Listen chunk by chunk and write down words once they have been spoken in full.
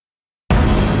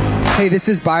Hey, this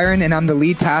is Byron, and I'm the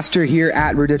lead pastor here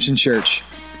at Redemption Church.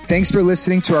 Thanks for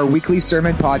listening to our weekly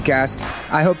sermon podcast.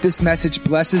 I hope this message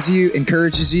blesses you,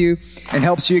 encourages you, and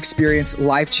helps you experience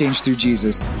life change through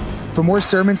Jesus. For more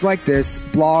sermons like this,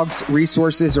 blogs,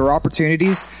 resources, or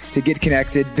opportunities to get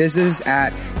connected, visit us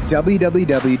at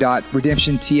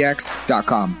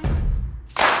www.redemptiontx.com.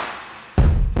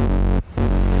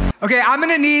 Okay, I'm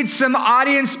going to need some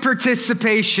audience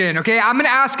participation, okay? I'm going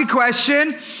to ask a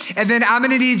question, and then I'm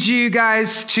going to need you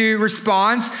guys to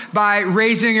respond by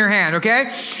raising your hand,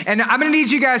 okay? And I'm going to need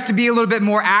you guys to be a little bit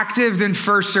more active than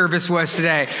first service was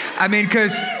today.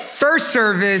 Because first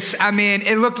service,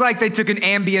 it looked like they took an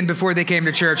Ambien before they came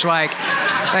to church. Like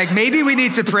maybe we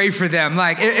need to pray for them.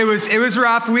 It was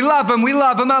rough. We love them.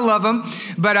 I love them.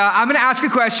 But I'm going to ask a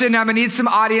question. I'm going to need some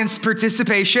audience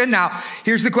participation. Now,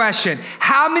 here's the question.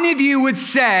 How many of you would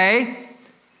say,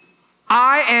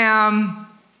 I am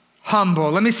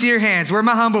humble? Let me see your hands. Where are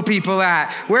my humble people at?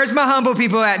 Where's my humble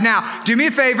people at? Now, do me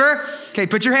a favor. Okay,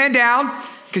 put your hand down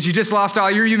because you just lost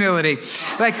all your humility.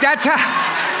 That's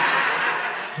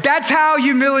how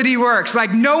humility works.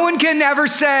 No one can ever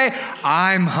say,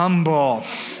 I'm humble.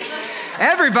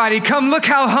 Everybody, come look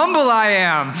how humble I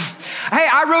am. Hey,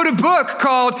 I wrote a book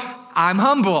called I'm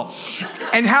Humble,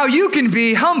 and how you can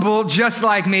be humble just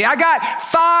like me. I got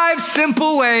 5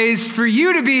 simple ways for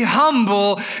you to be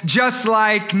humble just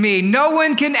like me. No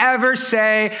one can ever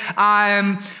say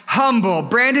I'm humble.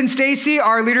 Brandon Stacy,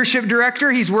 our leadership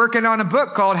director, he's working on a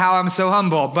book called How I'm So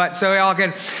Humble, so y'all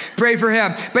can pray for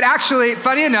him. But actually,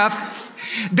 funny enough,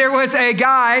 there was a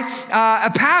guy,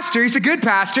 a pastor, he's a good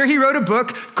pastor. He wrote a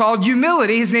book called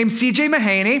Humility. His name's C.J.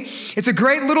 Mahaney. It's a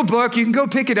great little book. You can go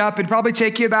pick it up. It'd probably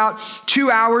take you about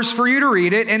 2 hours for you to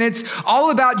read it. And it's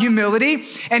all about humility.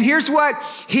 And here's what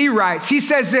he writes. He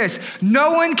says this: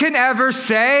 no one can ever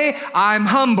say, I'm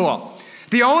humble.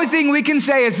 The only thing we can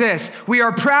say is this: we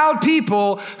are proud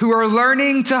people who are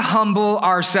learning to humble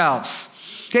ourselves.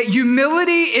 Okay,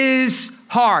 humility is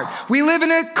hard. We live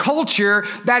in a culture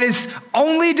that is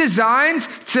only designed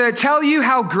to tell you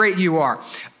how great you are.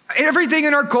 Everything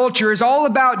in our culture is all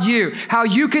about you, how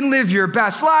you can live your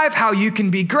best life, how you can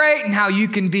be great, and how you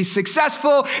can be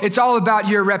successful. It's all about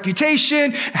your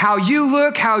reputation, how you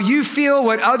look, how you feel,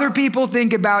 what other people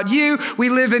think about you. We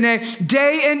live in a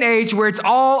day and age where it's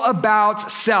all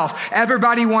about self.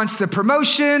 Everybody wants the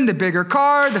promotion, the bigger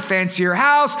car, the fancier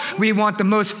house. We want the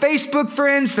most Facebook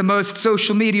friends, the most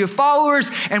social media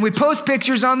followers, and we post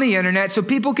pictures on the internet so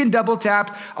people can double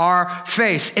tap our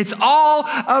face. It's all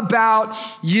about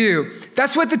you.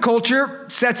 That's what the culture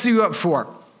sets you up for.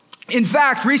 In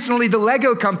fact, recently, the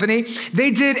Lego company, they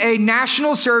did a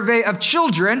national survey of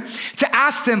children to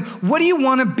ask them, what do you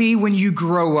want to be when you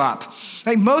grow up?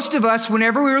 Most of us,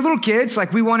 whenever we were little kids,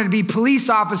 we wanted to be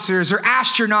police officers or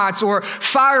astronauts or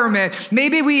firemen.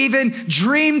 Maybe we even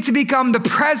dreamed to become the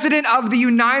president of the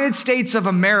United States of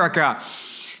America.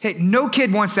 Hey, no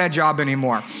kid wants that job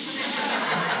anymore.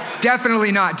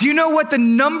 Definitely not. Do you know what the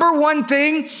number one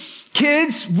thing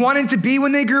kids wanted to be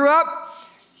when they grew up?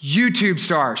 YouTube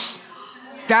stars.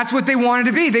 That's what they wanted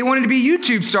to be. They wanted to be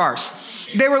YouTube stars.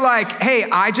 They were like, hey,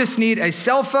 I just need a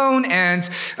cell phone and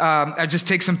I just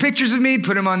take some pictures of me,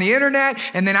 put them on the internet,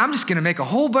 and then I'm just going to make a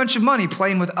whole bunch of money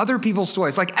playing with other people's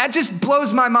toys. That just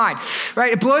blows my mind,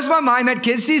 right? It blows my mind that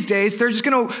kids these days, they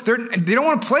don't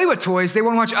want to play with toys. They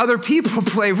want to watch other people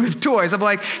play with toys. I'm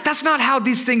like, that's not how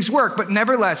these things work. But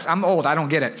nevertheless, I'm old. I don't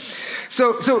get it.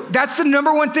 So that's the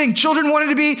number one thing. Children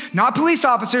wanted to be not police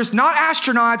officers, not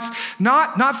astronauts,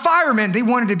 not firemen. They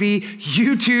wanted to be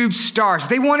YouTube stars.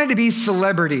 They wanted to be celebrities.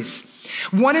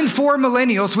 1 in 4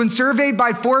 millennials, when surveyed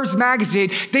by Forbes magazine,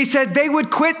 they said they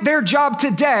would quit their job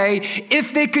today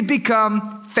if they could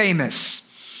become famous.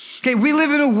 Okay, we live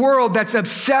in a world that's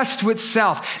obsessed with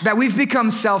self, that we've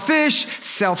become selfish,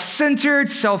 self-centered,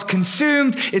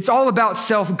 self-consumed. It's all about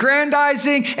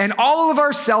self-grandizing, and all of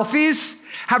our selfies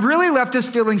have really left us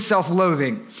feeling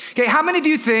self-loathing. Okay, how many of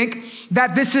you think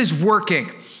that this is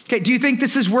working? Okay, do you think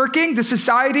this is working, the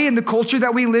society and the culture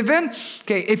that we live in?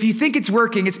 Okay, if you think it's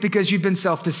working, it's because you've been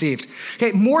self-deceived.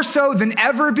 Okay, more so than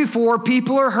ever before,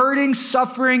 people are hurting,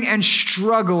 suffering, and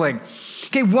struggling.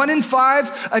 Okay, 1 in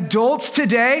 5 adults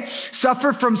today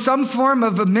suffer from some form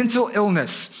of a mental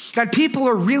illness, that people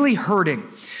are really hurting.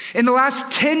 In the last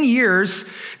 10 years,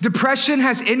 depression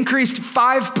has increased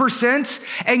 5%,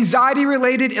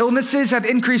 anxiety-related illnesses have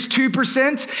increased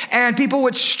 2%, and people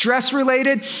with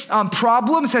stress-related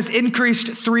problems has increased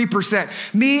 3%.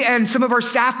 Me and some of our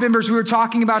staff members, we were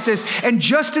talking about this, and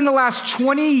just in the last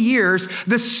 20 years,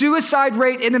 the suicide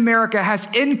rate in America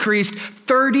has increased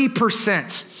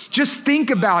 30%. Just think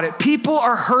think about it. People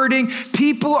are hurting.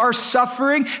 People are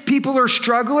suffering. People are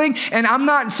struggling. And I'm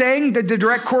not saying that the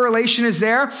direct correlation is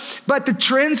there, but the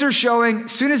trends are showing,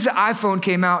 as soon as the iPhone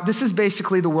came out, this is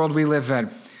basically the world we live in.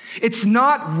 It's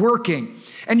not working.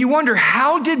 And you wonder,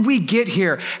 how did we get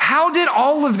here? How did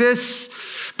all of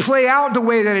this play out the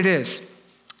way that it is?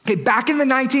 Okay, back in the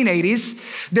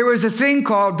 1980s, there was a thing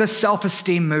called the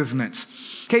self-esteem movement.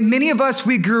 Okay, many of us,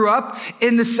 we grew up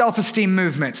in the self-esteem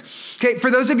movement. Okay, for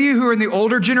those of you who are in the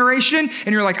older generation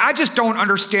and you're like, I just don't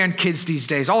understand kids these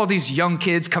days. All of these young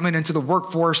kids coming into the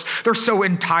workforce, they're so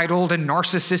entitled and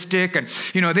narcissistic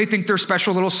and, they think they're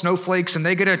special little snowflakes and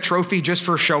they get a trophy just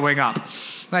for showing up.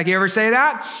 Like, you ever say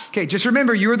that? Okay, just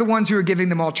remember, you were the ones who were giving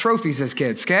them all trophies as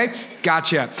kids, okay?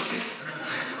 Gotcha.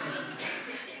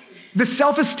 The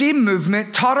self-esteem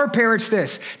movement taught our parents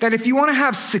this, that if you want to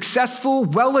have successful,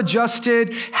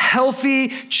 well-adjusted, healthy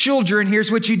children, here's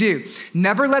what you do.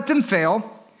 Never let them fail.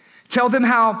 Tell them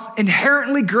how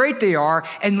inherently great they are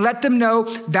and let them know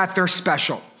that they're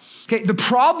special. Okay, the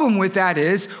problem with that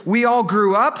is we all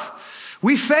grew up,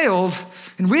 we failed,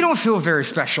 and we don't feel very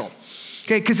special.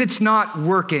 Okay, because it's not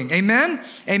working. Amen?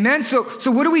 Amen? So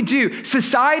what do?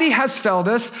 Society has failed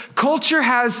us. Culture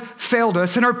has failed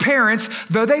us. And our parents,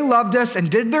 though they loved us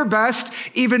and did their best,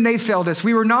 even they failed us.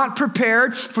 We were not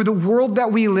prepared for the world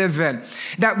that we live in.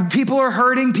 That people are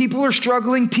hurting, people are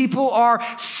struggling, people are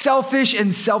selfish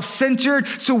and self-centered.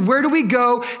 So where do we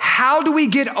go? How do we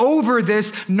get over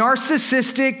this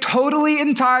narcissistic, totally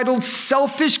entitled,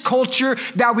 selfish culture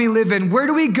that we live in? Where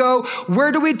do we go?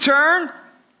 Where do we turn?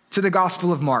 To the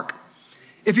Gospel of Mark.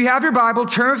 If you have your Bible,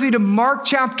 turn with me to Mark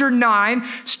chapter 9,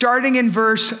 starting in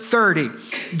verse 30.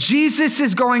 Jesus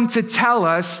is going to tell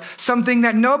us something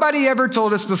that nobody ever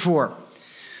told us before,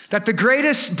 that the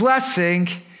greatest blessing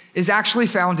is actually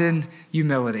found in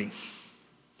humility.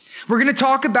 We're going to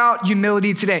talk about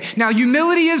humility today. Now,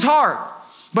 humility is hard,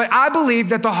 but I believe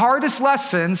that the hardest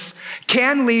lessons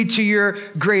can lead to your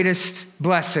greatest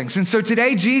blessings. And so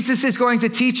today, Jesus is going to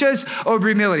teach us over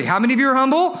humility. How many of you are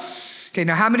humble? Okay,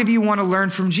 now how many of you want to learn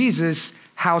from Jesus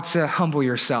how to humble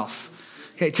yourself?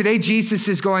 Okay, today Jesus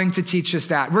is going to teach us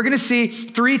that. We're going to see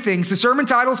three things. The sermon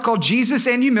title is called Jesus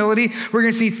and Humility. We're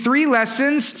going to see three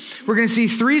lessons. We're going to see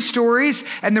three stories,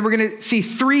 and then we're going to see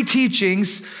three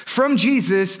teachings from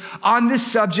Jesus on this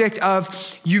subject of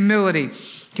humility.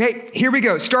 Okay, here we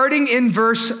go. Starting in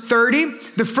verse 30,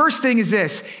 the first thing is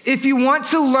this. If you want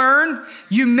to learn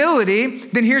humility,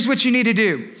 then here's what you need to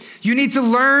do. You need to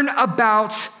learn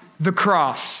about the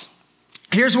cross.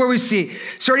 Here's where we see,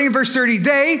 starting in verse 30,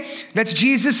 that's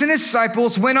Jesus and his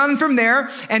disciples, went on from there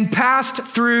and passed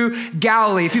through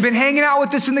Galilee. If you've been hanging out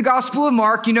with us in the Gospel of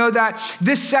Mark, you know that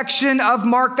this section of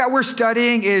Mark that we're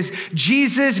studying is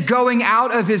Jesus going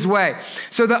out of his way.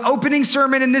 So the opening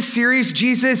sermon in this series,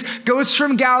 Jesus goes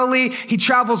from Galilee. He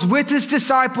travels with his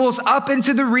disciples up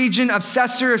into the region of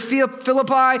Caesarea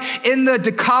Philippi in the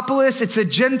Decapolis. It's a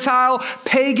Gentile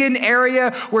pagan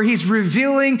area where he's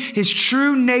revealing his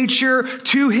true nature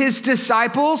to his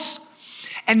disciples.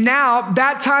 And now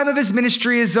that time of his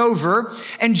ministry is over,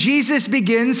 and Jesus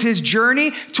begins his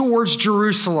journey towards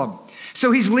Jerusalem.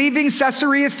 So he's leaving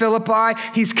Caesarea Philippi.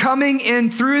 He's coming in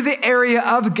through the area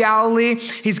of Galilee.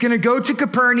 He's going to go to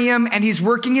Capernaum, and he's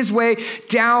working his way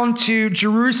down to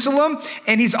Jerusalem.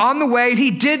 And he's on the way. He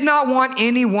did not want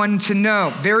anyone to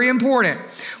know. Very important.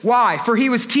 Why? For he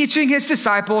was teaching his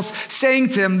disciples, saying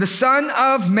to them, the Son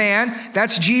of Man,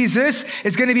 that's Jesus,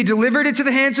 is going to be delivered into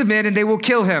the hands of men, and they will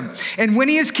kill him. And when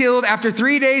he is killed, after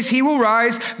 3 days, he will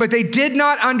rise. But they did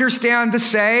not understand the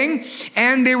saying,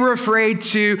 and they were afraid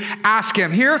to ask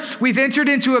him. Here, we've entered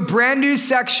into a brand new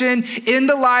section in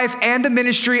the life and the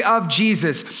ministry of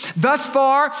Jesus. Thus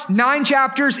far, 9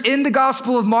 chapters in the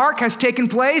Gospel of Mark has taken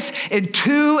place in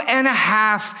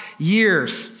 2.5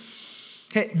 years.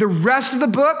 Okay, the rest of the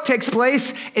book takes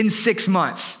place in 6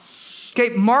 months. Okay,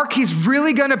 Mark, he's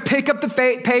really going to pick up the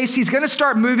pace. He's going to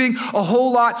start moving a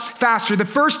whole lot faster. The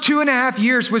first 2.5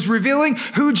 years was revealing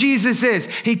who Jesus is.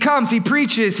 He comes, he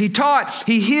preaches, he taught,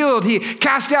 he healed, he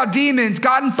cast out demons,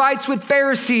 got in fights with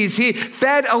Pharisees. He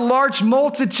fed a large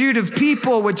multitude of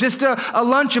people with just a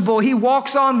Lunchable. He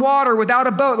walks on water without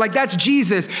a boat. Like, that's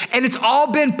Jesus. And it's all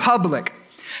been public.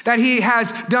 That he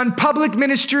has done public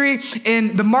ministry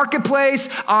in the marketplace,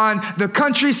 on the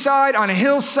countryside, on a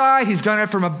hillside. He's done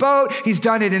it from a boat. He's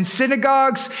done it in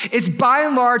synagogues. It's by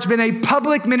and large been a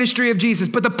public ministry of Jesus.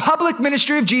 But the public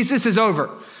ministry of Jesus is over.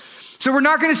 So we're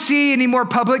not going to see any more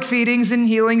public feedings and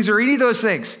healings or any of those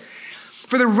things.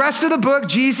 For the rest of the book,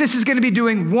 Jesus is going to be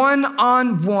doing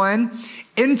one-on-one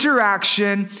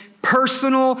interaction,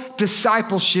 personal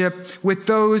discipleship with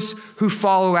those who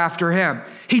follow after him.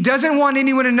 He doesn't want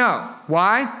anyone to know.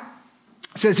 Why?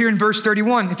 It says here in verse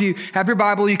 31, if you have your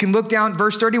Bible, you can look down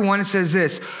verse 31. It says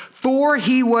this, for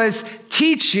he was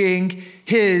teaching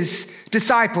his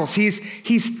disciples.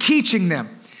 He's teaching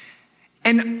them.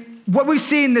 And what we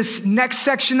see in this next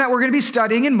section that we're going to be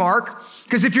studying in Mark,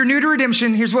 because if you're new to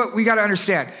redemption, here's what we got to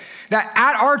understand. That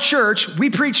at our church, we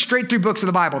preach straight through books of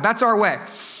the Bible. That's our way.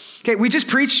 Okay, we just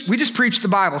preach the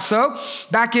Bible. So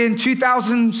back in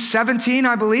 2017,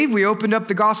 I believe, we opened up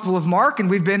the Gospel of Mark, and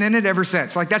we've been in it ever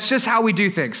since. Like, that's just how we do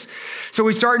things. So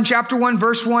we start in chapter 1,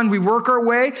 verse 1, we work our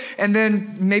way, and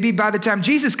then maybe by the time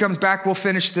Jesus comes back, we'll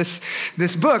finish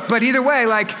this book. But either way,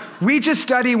 like, we just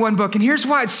study one book. And here's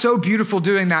why it's so beautiful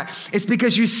doing that. It's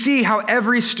because you see how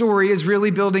every story is really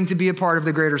building to be a part of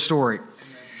the greater story.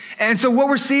 And so what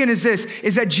we're seeing is this,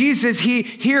 is that Jesus, he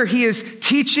is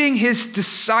teaching his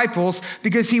disciples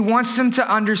because he wants them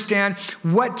to understand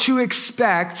what to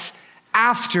expect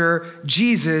after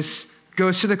Jesus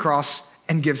goes to the cross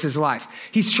and gives his life.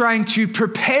 He's trying to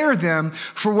prepare them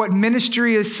for what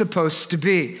ministry is supposed to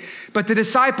be. But the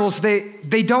disciples, they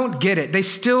don't get it. They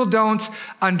still don't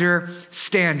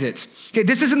understand it. Okay,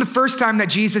 this isn't the first time that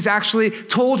Jesus actually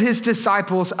told his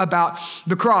disciples about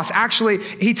the cross. Actually,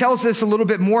 he tells us a little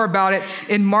bit more about it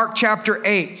in Mark chapter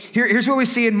 8. Here's what we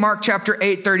see in Mark chapter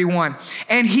 8:31.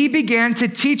 And he began to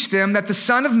teach them that the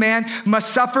Son of Man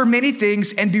must suffer many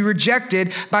things and be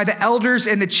rejected by the elders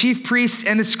and the chief priests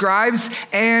and the scribes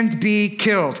and be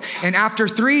killed. And after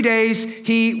 3 days,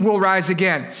 he will rise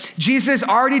again. Jesus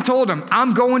already told him,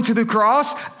 I'm going to the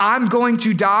cross. I'm going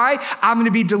to die. I'm going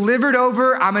to be delivered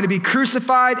over. I'm going to be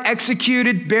crucified,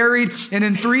 executed, buried. And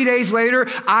then 3 days later,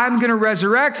 I'm going to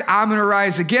resurrect. I'm going to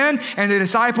rise again. And the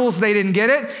disciples, they didn't get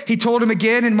it. He told them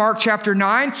again in Mark chapter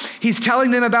 9. He's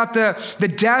telling them about the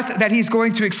death that he's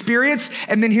going to experience.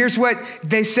 And then here's what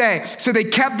they say. So they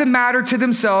kept the matter to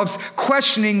themselves,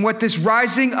 questioning what this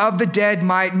rising of the dead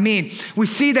might mean. We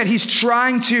see that he's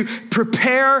trying to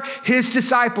prepare his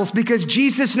disciples because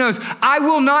Jesus knows, I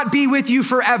will not be with you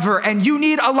forever, and you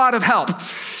need a lot of help.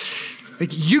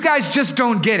 Like, you guys just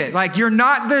don't get it. Like, you're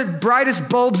not the brightest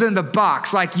bulbs in the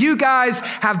box. Like, you guys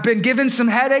have been given some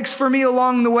headaches for me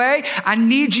along the way. I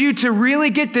need you to really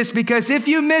get this, because if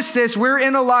you miss this, we're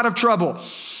in a lot of trouble.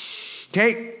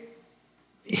 Okay?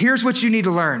 Here's what you need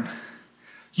to learn.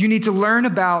 You need to learn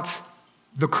about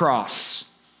the cross.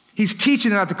 He's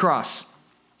teaching about the cross.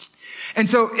 And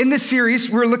so in this series,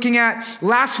 we're looking at,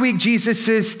 last week, Jesus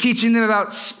is teaching them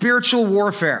about spiritual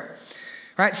warfare.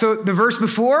 All right, so the verse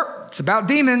before, it's about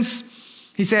demons.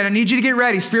 He said, I need you to get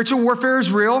ready. Spiritual warfare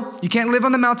is real. You can't live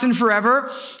on the mountain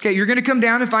forever. Okay, you're going to come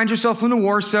down and find yourself in a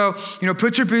war. So,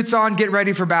 put your boots on, get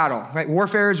ready for battle. Right?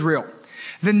 Warfare is real.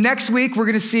 The next week, we're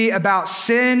going to see about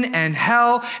sin and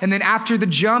hell. And then after the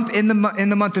jump in the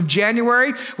month of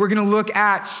January, we're going to look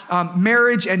at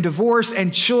marriage and divorce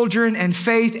and children and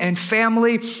faith and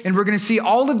family. And we're going to see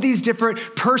all of these different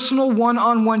personal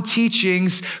one-on-one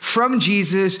teachings from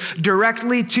Jesus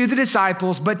directly to the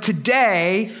disciples. But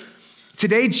today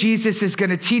Jesus is going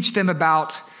to teach them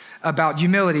about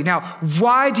humility. Now,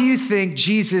 why do you think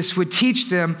Jesus would teach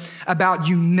them about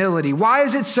humility? Why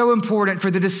is it so important for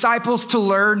the disciples to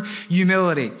learn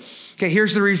humility? Okay,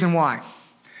 here's the reason why.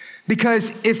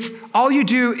 Because if all you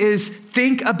do is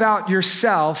think about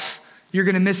yourself, you're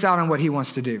going to miss out on what he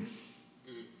wants to do.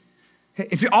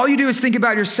 If all you do is think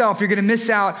about yourself, you're going to miss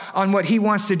out on what he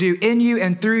wants to do in you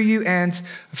and through you and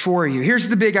for you. Here's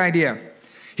the big idea.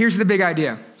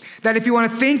 That if you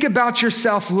want to think about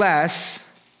yourself less,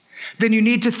 then you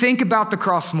need to think about the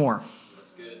cross more.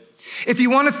 That's good. If you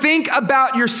want to think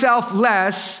about yourself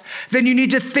less, then you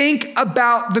need to think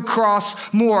about the cross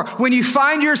more. When you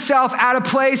find yourself at a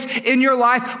place in your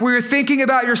life where you're thinking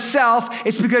about yourself,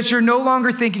 it's because you're no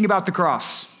longer thinking about the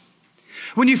cross.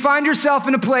 When you find yourself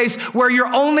in a place where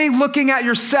you're only looking at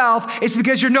yourself, it's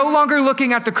because you're no longer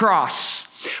looking at the cross.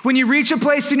 When you reach a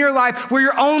place in your life where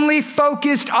you're only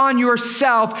focused on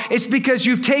yourself, it's because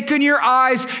you've taken your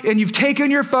eyes and you've taken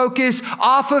your focus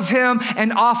off of him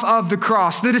and off of the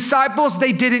cross. The disciples,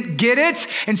 they didn't get it,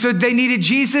 and so they needed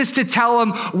Jesus to tell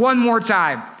them one more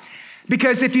time.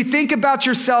 Because if you think about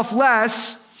yourself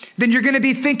less, then you're going to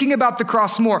be thinking about the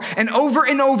cross more. And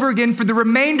over again for the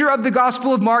remainder of the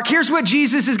Gospel of Mark, here's what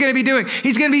Jesus is going to be doing.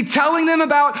 He's going to be telling them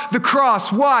about the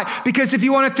cross. Why? Because if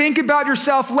you want to think about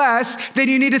yourself less, then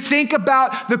you need to think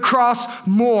about the cross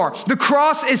more. The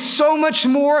cross is so much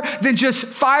more than just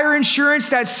fire insurance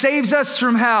that saves us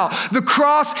from hell. The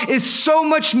cross is so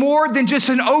much more than just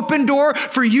an open door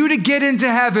for you to get into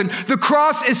heaven. The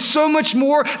cross is so much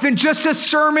more than just a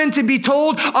sermon to be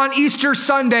told on Easter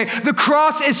Sunday. The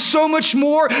cross is so much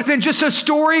more than just a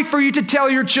story for you to tell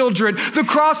your children. The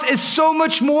cross is so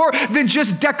much more than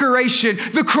just decoration.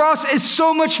 The cross is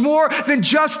so much more than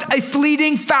just a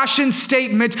fleeting fashion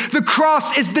statement. The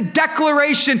cross is the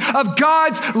declaration of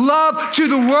God's love to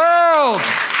the world.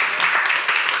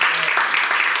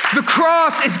 The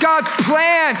cross is God's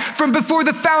plan from before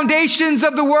the foundations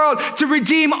of the world to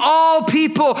redeem all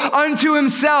people unto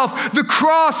himself. The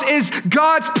cross is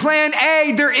God's plan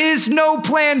A. There is no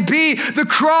plan B. The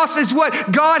cross is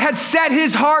what God had set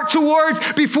his heart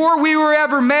towards before we were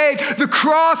ever made. The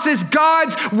cross is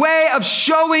God's way of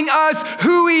showing us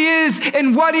who he is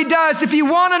and what he does. If you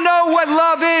want to know what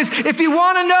love is, if you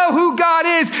want to know who God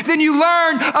is, then you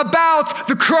learn about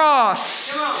the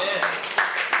cross.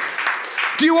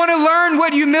 Do you want to learn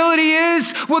what humility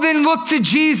is? Well, then look to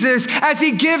Jesus as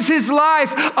he gives his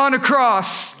life on a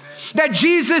cross. That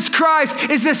Jesus Christ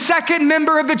is the second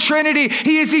member of the Trinity.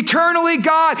 He is eternally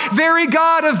God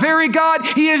of very God.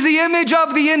 He is the image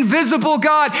of the invisible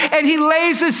God. And he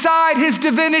lays aside his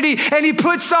divinity and he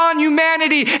puts on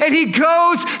humanity and he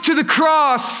goes to the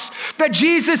cross. That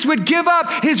Jesus would give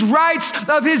up his rights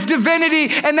of his divinity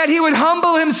and that he would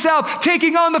humble himself,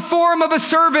 taking on the form of a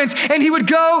servant, and he would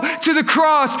go to the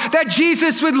cross. That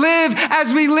Jesus would live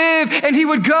as we live and he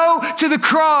would go to the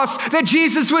cross. That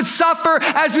Jesus would suffer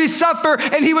as we suffer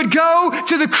and he would go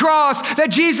to the cross. That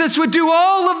Jesus would do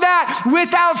all of that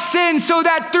without sin so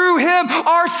that through him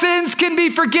our sins can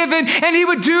be forgiven, and he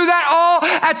would do that all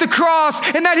at the cross,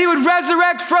 and that he would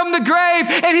resurrect from the grave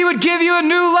and he would give you a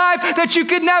new life that you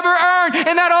could never earn,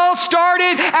 and that all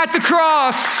started at the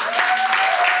cross.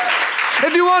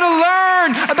 If you want to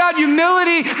learn about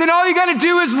humility, then all you got to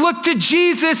do is look to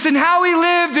Jesus and how he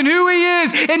lived and who he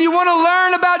is. And you want to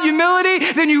learn about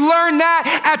humility, then you learn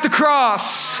that at the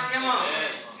cross.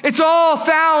 It's all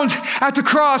found at the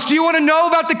cross. Do you want to know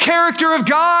about the character of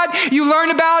God? You learn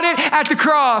about it at the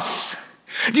cross.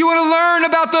 Do you want to learn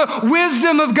about the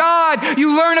wisdom of God?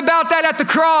 You learn about that at the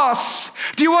cross.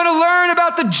 Do you want to learn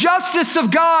about the justice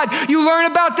of God? You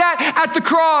learn about that at the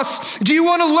cross. Do you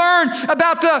want to learn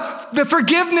about the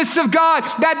forgiveness of God?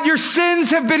 That your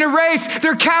sins have been erased.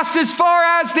 They're cast as far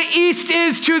as the east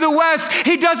is to the west.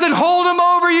 He doesn't hold them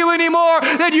over you anymore.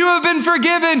 That you have been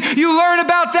forgiven. You learn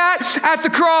about that at the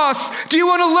cross. Do you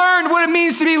want to learn what it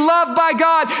means to be loved by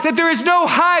God? That there is no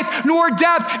height nor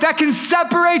depth that can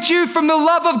separate you from the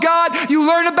love of God. You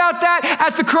learn about that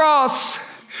at the cross.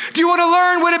 Do you want to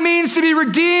learn what it means to be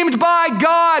redeemed by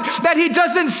God? That he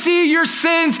doesn't see your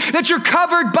sins, that you're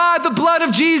covered by the blood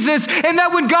of Jesus, and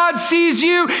that when God sees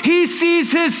you, he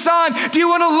sees his son. Do you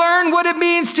want to learn what it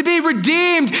means to be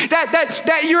redeemed?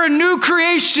 That you're a new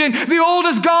creation. The old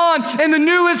is gone and the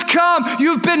new has come.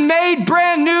 You've been made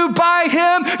brand new by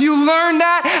him. You learn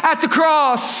that at the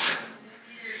cross.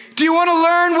 Do you want to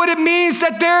learn what it means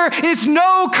that there is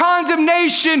no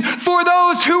condemnation for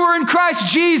those who are in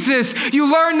Christ Jesus?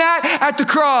 You learn that at the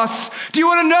cross. Do you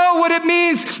want to know what it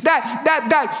means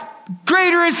that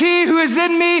greater is he who is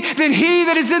in me than he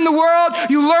that is in the world?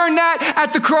 You learn that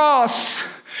at the cross.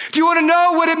 Do you want to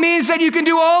know what it means that you can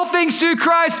do all things through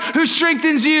Christ who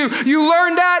strengthens you? You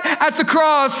learn that at the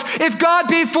cross. If God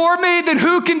be for me, then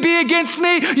who can be against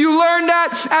me? You learn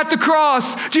that at the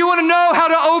cross. Do you want to know how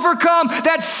to overcome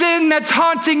that sin that's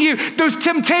haunting you, those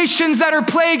temptations that are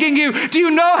plaguing you? Do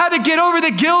you know how to get over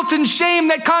the guilt and shame,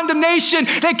 that condemnation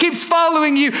that keeps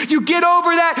following you? You get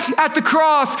over that at the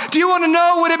cross. Do you want to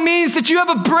know what it means that you have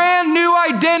a brand new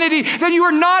identity, that you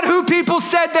are not who people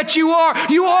said that you are?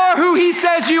 You are who he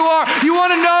says you are. You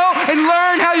want to know and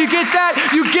learn how you get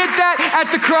that? You get that at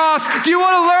the cross. Do you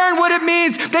want to learn what it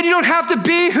means that you don't have to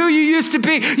be who you used to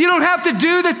be? You don't have to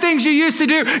do the things you used to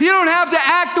do. You don't have to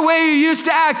act the way you used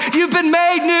to act. You've been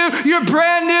made new. You're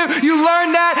brand new. You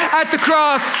learn that at the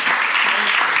cross.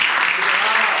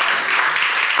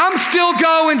 I'm still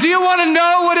going. Do you want to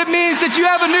know what it means that you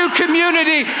have a new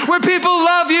community where people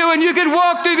love you and you can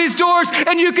walk through these doors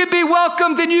and you can be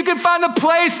welcomed and you can find a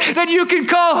place that you can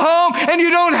call home and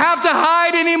you don't have to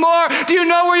hide anymore? Do you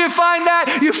know where you find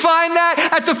that? You find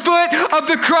that at the foot of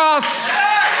the cross.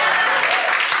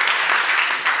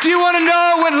 Do you want to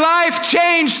know what life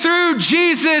change through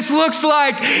Jesus looks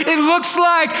like? It looks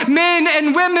like men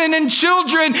and women and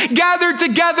children gathered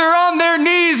together on their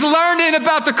knees learning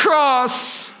about the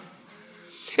cross.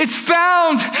 It's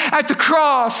found at the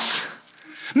cross.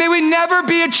 May we never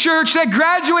be a church that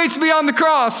graduates beyond the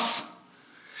cross.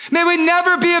 May we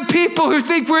never be a people who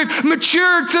think we're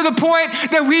mature to the point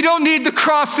that we don't need the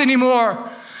cross anymore.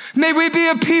 May we be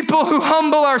a people who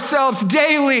humble ourselves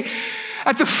daily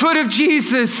at the foot of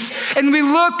Jesus, and we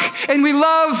look and we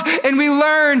love and we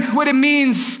learn what it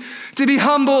means to be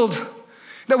humbled,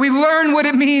 that we learn what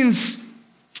it means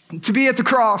to be at the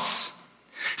cross.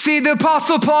 See, the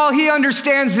Apostle Paul, he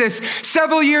understands this.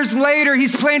 Several years later,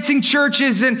 he's planting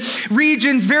churches in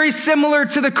regions very similar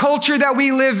to the culture that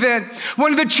we live in.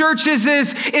 One of the churches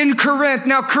is in Corinth.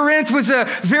 Now, Corinth was a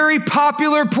very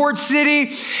popular port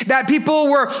city that people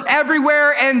were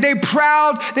everywhere, and they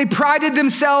prided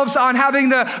themselves on having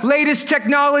the latest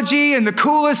technology and the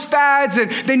coolest fads,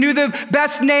 and they knew the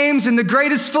best names and the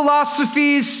greatest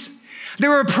philosophies. They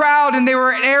were proud and they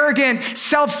were an arrogant,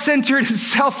 self-centered,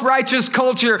 self-righteous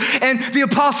culture. And the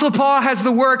Apostle Paul has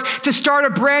the work to start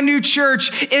a brand new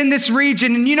church in this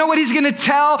region. And you know what he's going to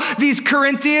tell these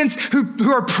Corinthians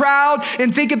who are proud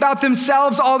and think about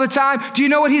themselves all the time? Do you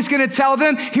know what he's going to tell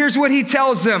them? Here's what he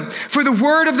tells them. For the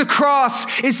word of the cross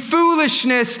is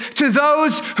foolishness to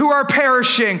those who are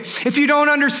perishing. If you don't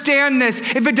understand this,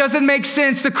 if it doesn't make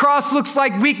sense, the cross looks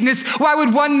like weakness. Why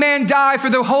would one man die for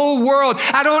the whole world?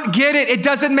 I don't get it. It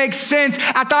doesn't make sense.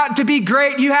 I thought to be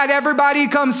great, you had everybody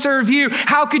come serve you.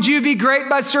 How could you be great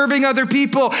by serving other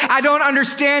people? I don't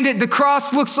understand it. The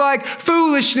cross looks like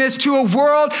foolishness to a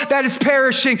world that is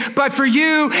perishing. But for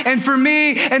you and for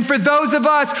me and for those of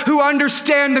us who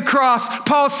understand the cross,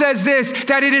 Paul says this,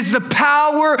 that it is the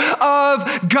power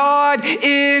of God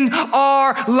in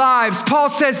our lives. Paul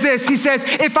says this, he says,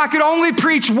 if I could only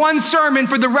preach one sermon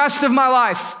for the rest of my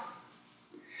life,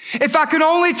 if I could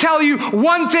only tell you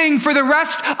one thing for the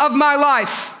rest of my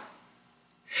life,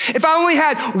 if I only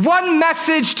had one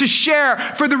message to share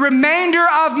for the remainder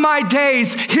of my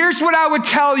days, here's what I would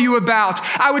tell you about.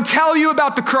 I would tell you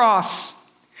about the cross.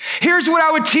 Here's what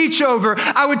I would teach over.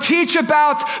 I would teach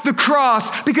about the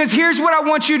cross, because here's what I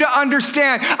want you to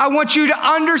understand. I want you to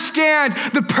understand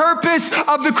the purpose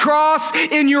of the cross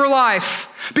in your life.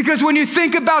 Because when you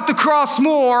think about the cross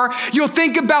more, you'll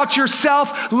think about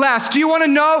yourself less. Do you want to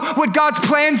know what God's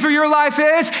plan for your life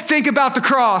is? Think about the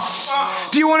cross.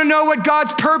 Do you want to know what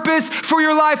God's purpose for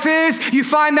your life is? You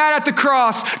find that at the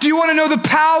cross. Do you want to know the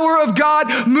power of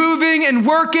God moving and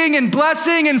working and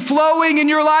blessing and flowing in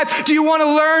your life? Do you want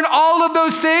to learn all of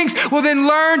those things? Well, then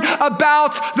learn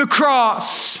about the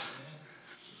cross.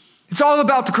 It's all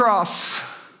about the cross.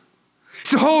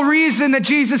 It's the whole reason that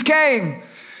Jesus came,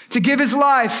 to give his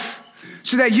life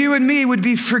so that you and me would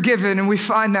be forgiven, and we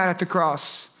find that at the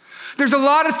cross. There's a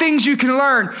lot of things you can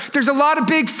learn. There's a lot of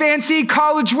big fancy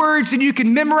college words, and you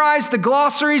can memorize the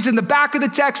glossaries in the back of the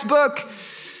textbook.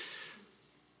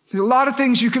 There's a lot of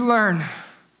things you can learn,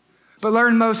 but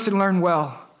learn most and learn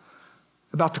well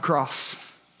about the cross.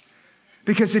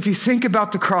 Because if you think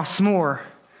about the cross more,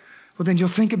 well, then you'll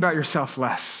think about yourself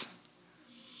less.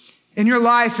 In your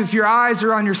life, if your eyes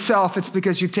are on yourself, it's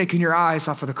because you've taken your eyes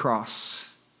off of the cross.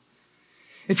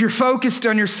 If you're focused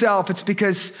on yourself, it's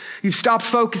because you've stopped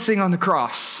focusing on the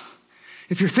cross.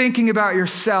 If you're thinking about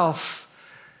yourself,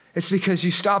 it's because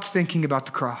you stopped thinking about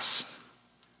the cross.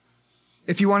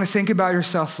 If you want to think about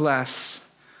yourself less,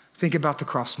 think about the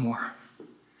cross more.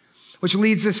 Which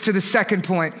leads us to the second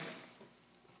point.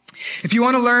 If you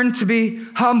want to learn to be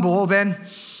humble, then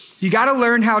you got to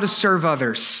learn how to serve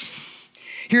others.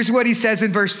 Here's what he says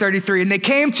in verse 33. And they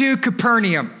came to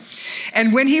Capernaum.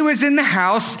 And when he was in the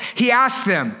house, he asked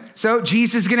them. So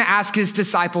Jesus is going to ask his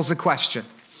disciples a question.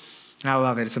 And I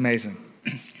love it. It's amazing.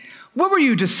 What were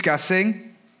you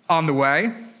discussing on the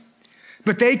way?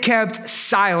 But they kept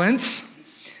silence.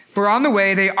 For on the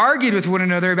way, they argued with one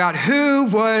another about who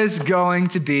was going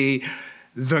to be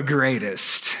the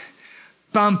greatest.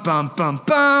 Bum, bum, bum,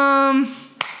 bum.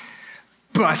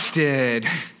 Busted.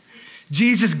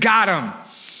 Jesus got him.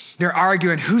 They're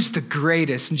arguing, who's the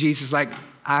greatest? And Jesus is like,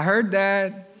 I heard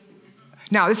that.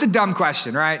 Now, this is a dumb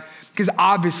question, right? Because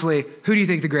obviously, who do you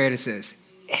think the greatest is?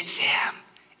 It's him.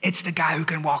 It's the guy who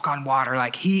can walk on water.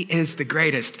 Like, he is the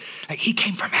greatest. Like, he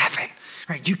came from heaven,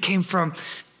 right? You came from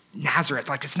Nazareth.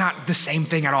 Like, it's not the same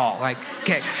thing at all. Like,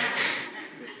 okay.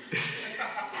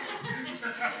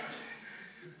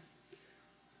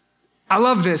 I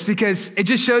love this because it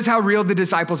just shows how real the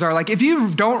disciples are. Like if you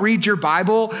don't read your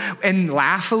Bible and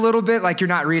laugh a little bit, like you're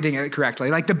not reading it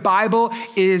correctly. Like the Bible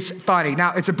is funny.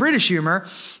 Now it's a British humor,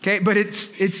 okay, but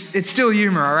it's still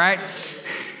humor, all right?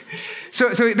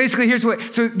 So basically here's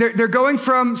what, so they're going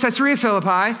from Caesarea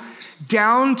Philippi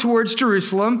down towards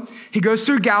Jerusalem. He goes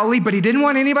through Galilee, but he didn't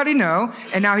want anybody to know.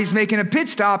 And now he's making a pit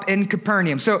stop in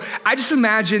Capernaum. So I just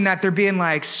imagine that they're being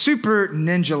like super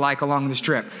ninja-like along this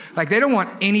trip. Like they don't want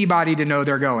anybody to know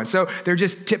they're going. So they're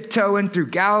just tiptoeing through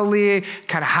Galilee,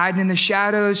 kind of hiding in the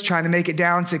shadows, trying to make it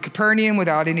down to Capernaum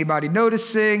without anybody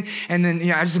noticing. And then,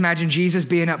 I just imagine Jesus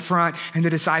being up front and the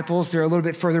disciples, they're a little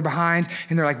bit further behind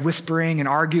and they're like whispering and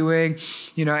arguing,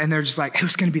 and they're just like,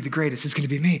 who's going to be the greatest? It's going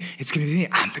to be me. It's going to be me.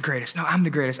 I'm the greatest. No, I'm the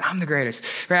greatest. I'm the greatest.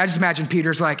 Right? I just imagine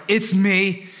Peter's like, it's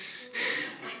me.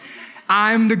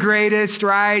 I'm the greatest,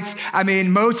 right? I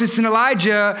mean, Moses and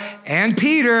Elijah and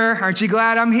Peter, aren't you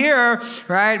glad I'm here,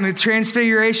 right? With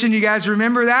Transfiguration, you guys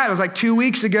remember that? It was like 2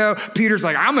 weeks ago. Peter's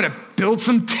like, I'm going to build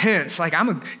some tents. Like,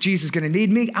 Jesus is going to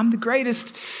need me. I'm the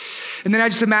greatest. And then I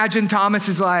just imagine Thomas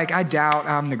is like, I doubt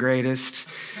I'm the greatest.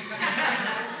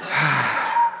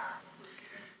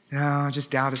 No, I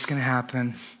just doubt it's going to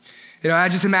happen. I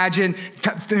just imagine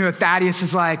Thaddeus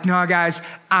is like, no, guys,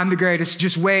 I'm the greatest.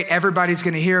 Just wait. Everybody's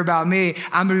going to hear about me.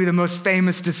 I'm going to be the most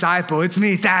famous disciple. It's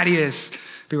me, Thaddeus.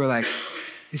 People are like,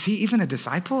 is he even a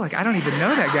disciple? Like, I don't even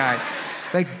know that guy.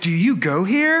 Like, do you go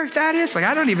here, Thaddeus? Like,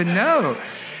 I don't even know.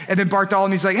 And then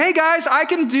Bartholomew's like, hey, guys, I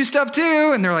can do stuff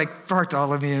too. And they're like,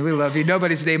 Bartholomew, we love you.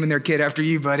 Nobody's naming their kid after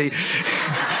you, buddy.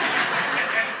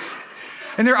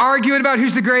 And they're arguing about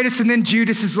who's the greatest. And then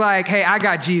Judas is like, hey, I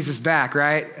got Jesus back,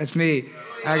 right? That's me.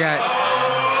 They're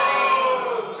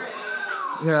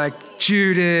like,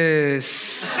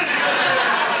 Judas.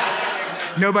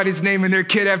 Nobody's naming their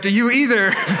kid after you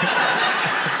either.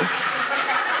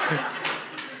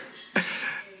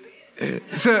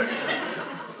 So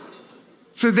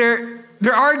they're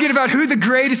arguing about who the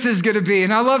greatest is going to be.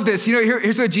 And I love this.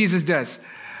 Here's what Jesus does.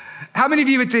 How many of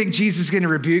you would think Jesus is going to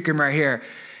rebuke him right here?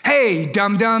 Hey,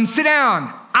 dum-dum, sit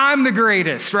down. I'm the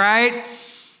greatest, right?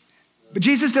 But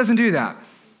Jesus doesn't do that.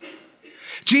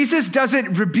 Jesus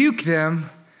doesn't rebuke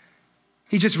them.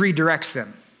 He just redirects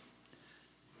them.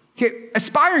 Okay,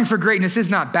 aspiring for greatness is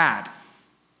not bad.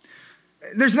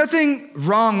 There's nothing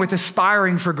wrong with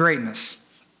aspiring for greatness.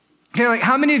 Okay, like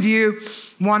how many of you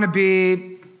want to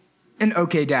be an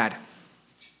okay dad?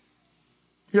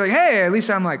 You're like, hey, at least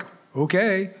I'm like,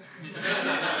 okay.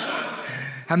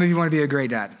 How many of you want to be a great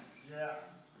dad? Yeah.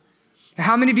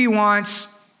 How many of you want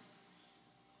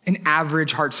an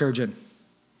average heart surgeon?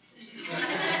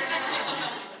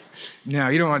 No,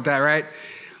 you don't want that, right?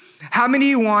 How many of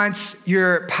you want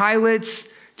your pilots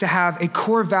to have a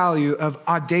core value of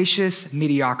audacious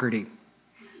mediocrity?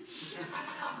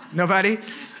 Nobody?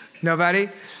 Nobody?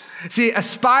 See,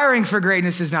 aspiring for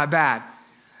greatness is not bad,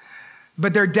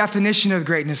 but their definition of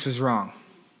greatness was wrong.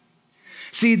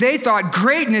 See, they thought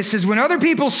greatness is when other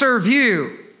people serve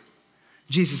you.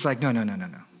 Jesus is like, no.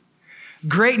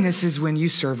 Greatness is when you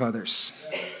serve others.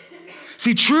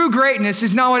 See, true greatness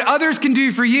is not what others can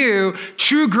do for you.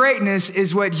 True greatness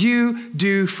is what you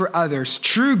do for others.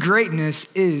 True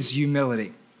greatness is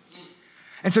humility.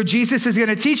 And so Jesus is going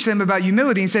to teach them about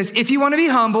humility. He says, if you want to be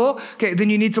humble, okay, then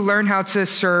you need to learn how to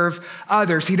serve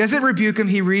others. He doesn't rebuke them.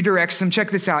 He redirects them.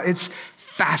 Check this out. It's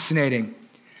fascinating.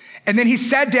 And then he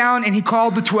sat down and he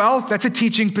called the 12. That's a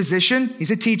teaching position.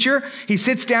 He's a teacher. He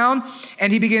sits down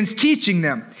and he begins teaching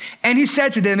them. And he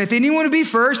said to them, if anyone would be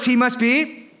first, he must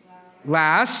be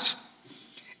last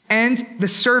and the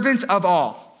servant of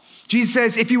all. Jesus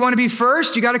says, if you want to be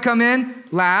first, you got to come in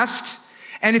last.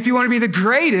 And if you want to be the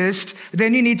greatest,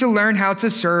 then you need to learn how to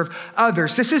serve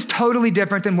others. This is totally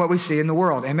different than what we see in the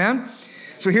world. Amen?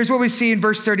 So here's what we see in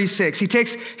verse 36. He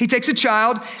takes a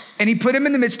child and he put him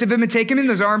in the midst of them and take him in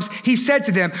his arms. He said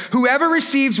to them, whoever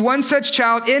receives one such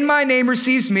child in my name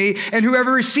receives me, and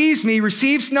whoever receives me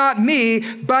receives not me,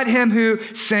 but him who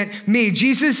sent me.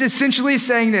 Jesus essentially is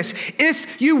saying this: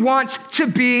 if you want to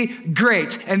be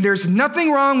great, and there's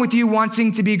nothing wrong with you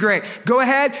wanting to be great, go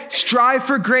ahead, strive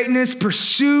for greatness,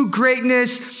 pursue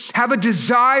greatness, have a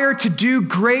desire to do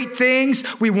great things.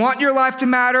 We want your life to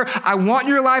matter. I want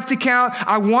your life to count.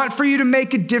 I want for you to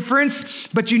make a difference,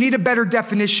 but you need a better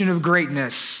definition of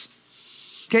greatness.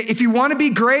 Okay, if you want to be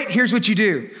great, here's what you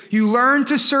do. You learn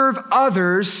to serve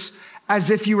others as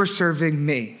if you were serving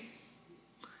me.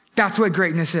 That's what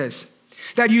greatness is.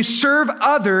 That you serve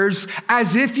others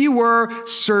as if you were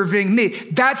serving me.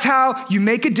 That's how you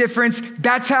make a difference.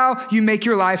 That's how you make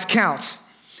your life count.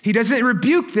 He doesn't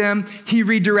rebuke them, he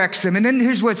redirects them. And then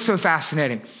here's what's so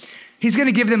fascinating. He's going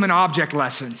to give them an object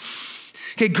lesson.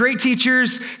 Okay, great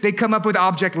teachers, they come up with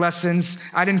object lessons.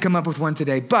 I didn't come up with one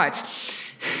today, but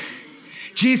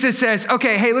Jesus says,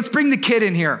 okay, hey, let's bring the kid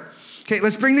in here. Okay,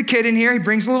 let's bring the kid in here. He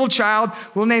brings a little child.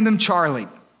 We'll name him Charlie.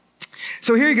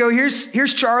 So here you go.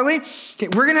 Here's Charlie. Okay,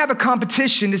 we're going to have a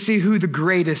competition to see who the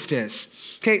greatest is.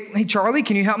 Okay, hey, Charlie,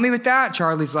 can you help me with that?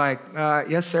 Charlie's like,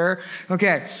 yes, sir.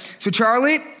 Okay, so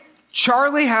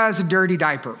Charlie has a dirty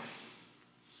diaper.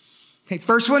 Okay,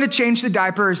 first one to change the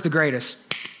diaper is the greatest.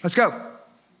 Let's go.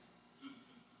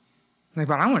 Like,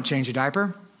 but I want to change the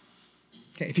diaper.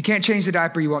 Okay, if you can't change the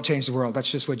diaper, you won't change the world.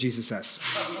 That's just what Jesus says.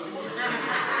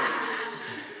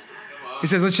 He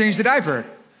says, let's change the diaper.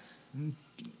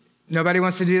 Nobody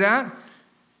wants to do that?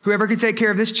 Whoever can take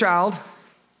care of this child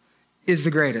is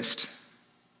the greatest.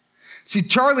 See,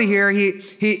 Charlie here,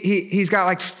 he's got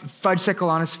like fudgesicle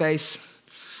on his face.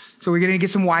 So we're going to get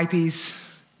some wipies.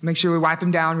 Make sure we wipe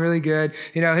him down really good.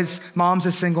 You know, his mom's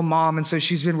a single mom, and so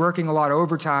she's been working a lot of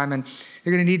overtime, and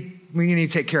we're going to need to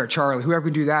take care of Charlie. Whoever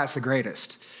can do that is the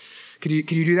greatest. Can you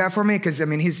do that for me? Because I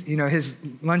mean, his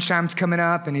lunchtime's coming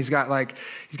up, and he's got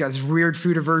this weird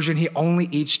food aversion. He only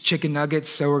eats chicken nuggets,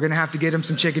 so we're gonna have to get him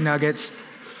some chicken nuggets.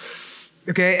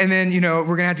 Okay, and then, we're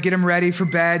going to have to get him ready for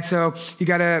bed. So you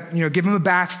got to, give him a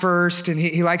bath first. And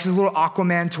he likes his little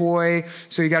Aquaman toy.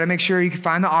 So you got to make sure you can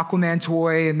find the Aquaman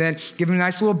toy and then give him a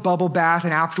nice little bubble bath.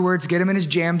 And afterwards, get him in his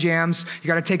jam jams. You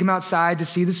got to take him outside to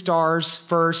see the stars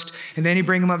first. And then you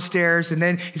bring him upstairs. And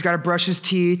then he's got to brush his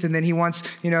teeth. And then he wants,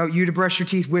 you to brush your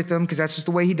teeth with him because that's just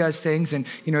the way he does things. And,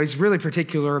 he's really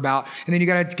particular about. And then you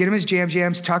got to get him his jam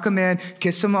jams, tuck him in,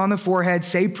 kiss him on the forehead,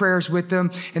 say prayers with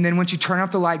them. And then once you turn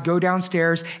off the light, go downstairs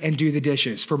and do the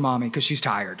dishes for mommy because she's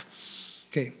tired.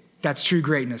 Okay, that's true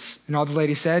greatness. And all the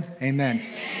ladies said, amen.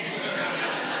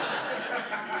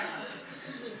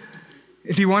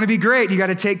 If you want to be great, you got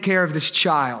to take care of this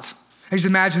child. I just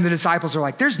imagine the disciples are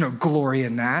like, there's no glory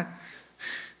in that.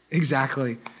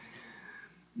 Exactly.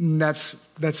 And that's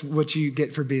what you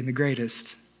get for being the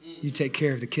greatest. You take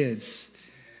care of the kids.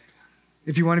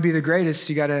 If you want to be the greatest,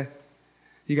 you got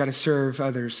to serve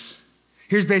others.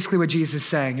 Here's basically what Jesus is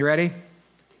saying. You ready?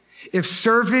 If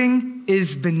serving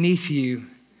is beneath you,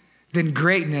 then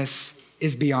greatness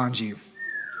is beyond you.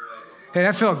 Hey,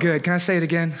 that felt good. Can I say it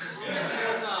again?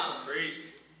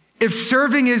 If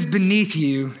serving is beneath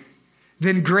you,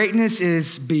 then greatness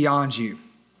is beyond you.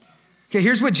 Okay,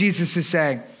 here's what Jesus is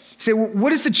saying. Say, well,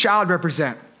 what does the child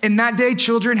represent? In that day,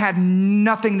 children had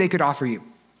nothing they could offer you.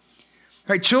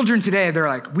 Right, children today, they're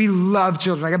like, we love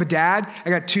children. I got a dad.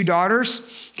 I got 2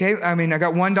 daughters. Okay, I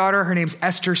got one daughter. Her name's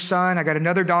Esther Sun. I got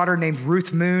another daughter named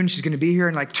Ruth Moon. She's going to be here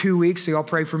in like 2 weeks, so y'all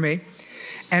pray for me.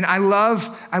 And I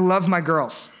love my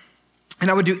girls. And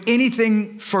I would do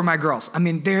anything for my girls. I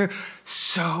mean, they're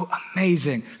so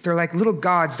amazing. They're like little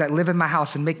gods that live in my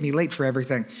house and make me late for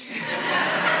everything.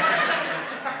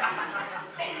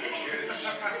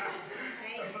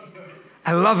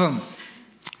 I love them.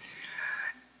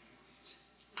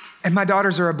 And my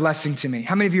daughters are a blessing to me.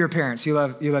 How many of you are parents? You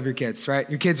love your kids, right?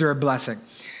 Your kids are a blessing.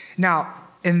 Now,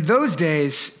 in those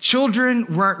days, children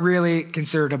weren't really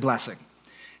considered a blessing.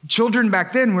 Children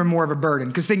back then were more of a burden,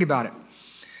 because think about it.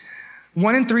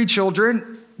 1 in 3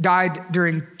 children died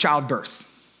during childbirth.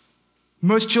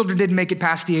 Most children didn't make it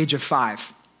past the age of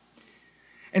 5.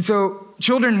 And so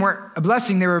children weren't a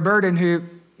blessing, they were a burden who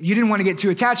you didn't want to get too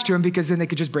attached to them because then they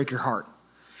could just break your heart.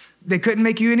 They couldn't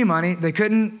make you any money. They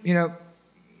couldn't,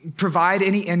 provide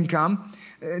any income.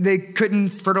 They couldn't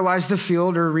fertilize the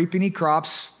field or reap any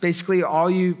crops. Basically, all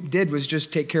you did was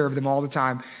just take care of them all the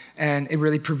time, and it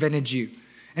really prevented you.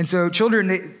 And so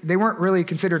children, they weren't really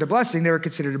considered a blessing. They were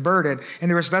considered a burden, and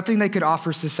there was nothing they could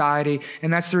offer society,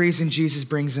 and that's the reason Jesus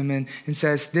brings them in and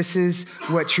says, this is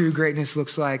what true greatness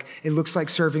looks like. It looks like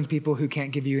serving people who can't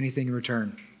give you anything in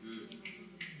return.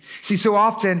 See, so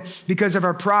often, because of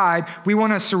our pride, we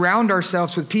want to surround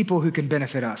ourselves with people who can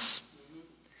benefit us.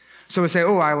 So we say,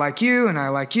 oh, I like you, and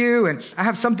I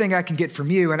have something I can get from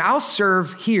you, and I'll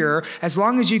serve here as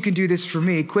long as you can do this for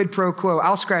me, quid pro quo.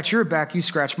 I'll scratch your back, you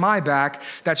scratch my back.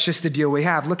 That's just the deal we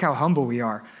have. Look how humble we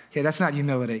are. Okay, that's not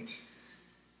humility.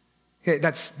 Okay,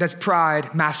 that's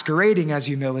pride masquerading as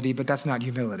humility, but that's not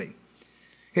humility.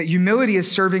 Okay, humility is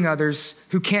serving others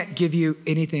who can't give you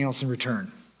anything else in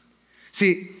return.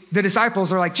 See, the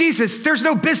disciples are like, Jesus, there's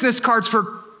no business cards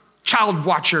for child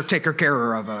watcher, taker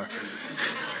carer of a...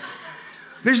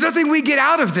 There's nothing we get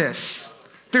out of this.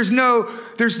 There's no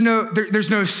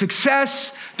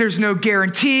success. There's no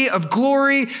guarantee of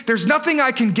glory. There's nothing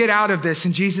I can get out of this.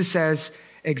 And Jesus says,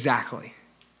 exactly.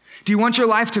 Do you want your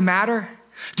life to matter?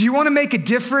 Do you want to make a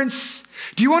difference?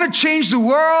 Do you want to change the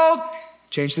world?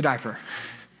 Change the diaper.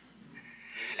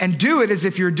 and do it as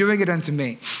if you're doing it unto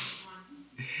me.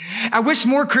 I wish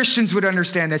more Christians would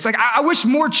understand this. Like, I wish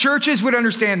more churches would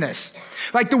understand this.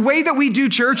 Like, the way that we do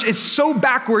church is so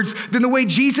backwards than the way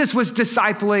Jesus was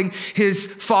discipling his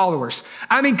followers.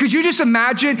 I mean, could you just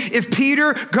imagine if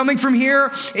Peter, coming from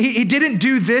here, he didn't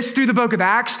do this through the book of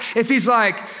Acts? If he's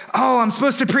like, oh, I'm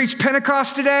supposed to preach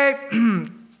Pentecost today?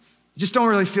 Just don't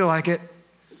really feel like it.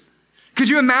 Could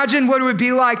you imagine what it would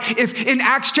be like if in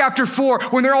Acts chapter 4,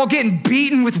 when they're all getting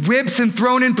beaten with whips and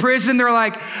thrown in prison, they're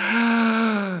like,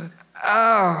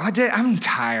 I'm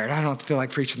tired. I don't feel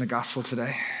like preaching the gospel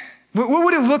today. What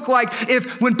would it look like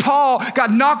if when Paul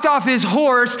got knocked off his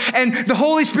horse and the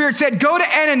Holy Spirit said, go to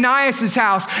Ananias'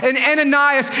 house. And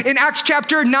Ananias in Acts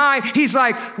chapter 9, he's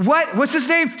like, what? What's his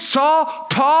name? Saul?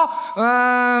 Paul?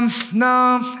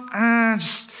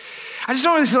 I just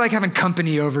don't really feel like having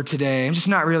company over today. I'm just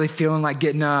not really feeling like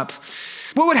getting up.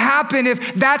 What would happen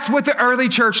if that's what the early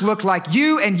church looked like?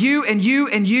 You and you and you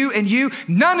and you and you.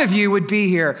 None of you would be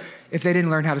here if they didn't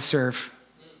learn how to serve.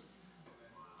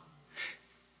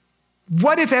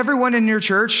 What if everyone in your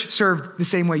church served the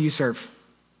same way you serve?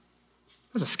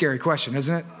 That's a scary question,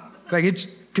 isn't it? Like,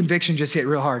 conviction just hit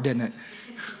real hard, didn't it?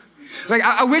 Like,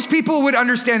 I wish people would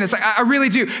understand this. Like, I really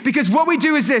do. Because what we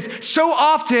do is this. So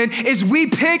often is we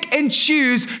pick and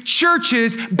choose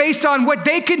churches based on what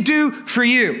they can do for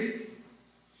you.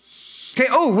 Okay,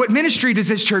 what ministry does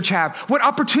this church have? What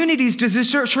opportunities does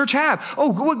this church have?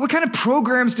 What kind of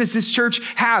programs does this church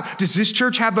have? Does this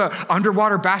church have an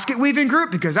underwater basket weaving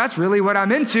group? Because that's really what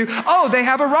I'm into. They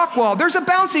have a rock wall. There's a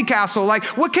bouncy castle. Like,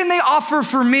 what can they offer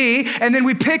for me? And then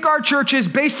we pick our churches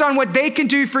based on what they can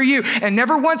do for you and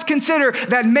never once consider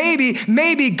that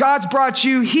maybe God's brought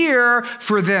you here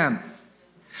for them.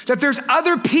 That there's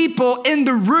other people in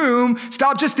the room,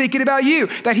 stop just thinking about you,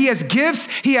 that he has gifts,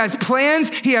 he has plans,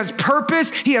 he has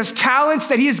purpose, he has talents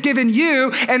that he has given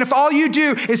you, and if all you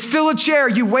do is fill a chair,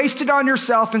 you waste it on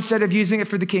yourself instead of using it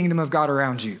for the kingdom of God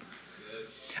around you.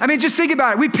 I mean, just think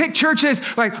about it. We pick churches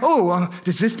like,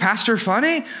 is this pastor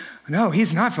funny? No,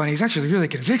 he's not funny. He's actually really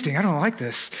convicting. I don't like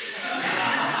this.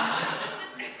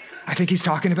 I think he's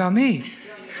talking about me.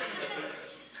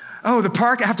 The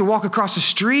park, I have to walk across the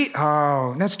street?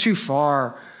 That's too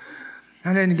far.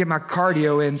 I didn't get my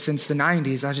cardio in since the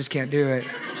 90s. I just can't do it.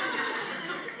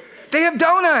 They have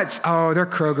donuts. They're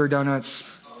Kroger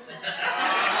donuts.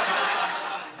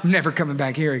 I'm never coming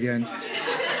back here again.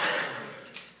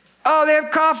 They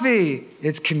have coffee.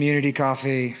 It's Community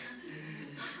Coffee.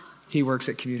 He works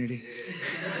at Community.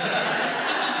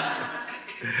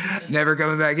 Never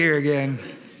coming back here again.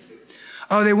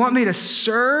 They want me to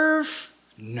serve?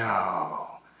 No,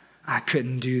 I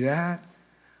couldn't do that.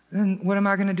 Then what am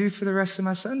I going to do for the rest of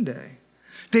my Sunday?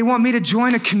 They want me to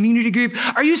join a community group.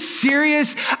 Are you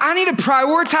serious? I need to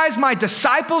prioritize my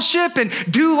discipleship and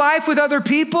do life with other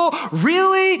people?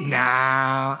 Really?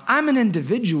 Nah, I'm an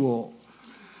individual.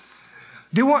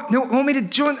 They want me to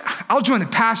join. I'll join the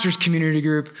pastor's community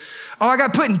group. I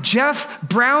got put in Jeff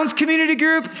Brown's community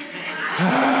group.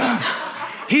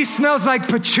 He smells like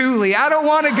patchouli. I don't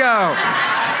want to go.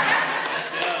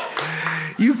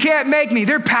 You can't make me.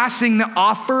 They're passing the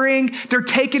offering. They're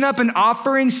taking up an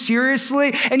offering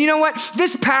seriously. And you know what?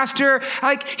 This pastor,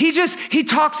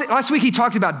 last week he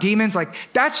talked about demons. Like,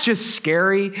 that's just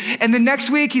scary. And the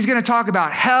next week he's going to talk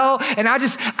about hell. And I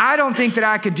don't think that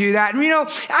I could do that. And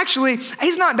actually,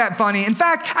 he's not that funny. In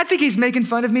fact, I think he's making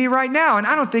fun of me right now. And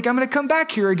I don't think I'm going to come back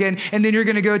here again. And then you're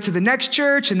going to go to the next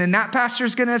church. And then that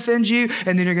pastor's going to offend you.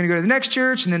 And then you're going to go to the next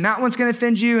church. And then that one's going to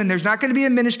offend you. And there's not going to be a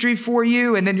ministry for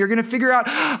you. And then you're going to figure out,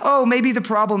 maybe the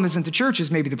problem isn't the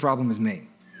churches, maybe the problem is me.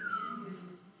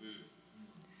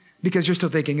 Because you're still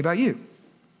thinking about you.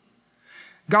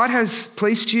 God has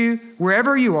placed you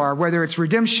wherever you are, whether it's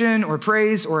Redemption or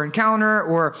Praise or Encounter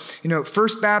or,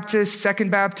 First Baptist,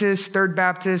 Second Baptist, Third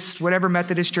Baptist, whatever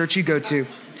Methodist church you go to.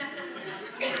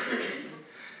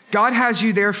 God has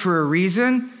you there for a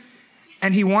reason,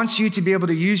 and he wants you to be able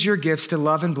to use your gifts to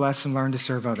love and bless and learn to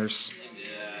serve others.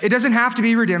 It doesn't have to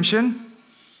be Redemption.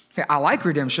 Okay, I like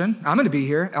Redemption. I'm going to be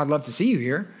here. I'd love to see you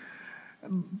here.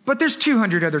 But there's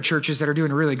 200 other churches that are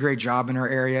doing a really great job in our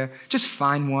area. Just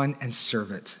find one and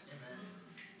serve it.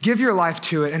 Give your life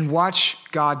to it and watch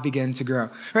God begin to grow.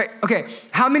 Right? Okay,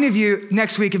 how many of you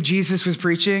next week, if Jesus was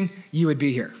preaching, you would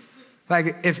be here?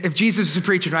 Like, if Jesus was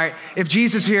preaching, right? If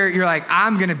Jesus is here, you're like,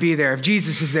 I'm going to be there. If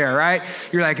Jesus is there, right?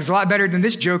 You're like, it's a lot better than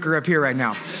this joker up here right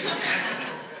now.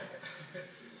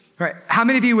 Right. How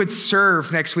many of you would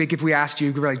serve next week if we asked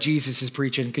you, like, Jesus is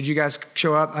preaching? Could you guys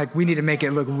show up? Like, we need to make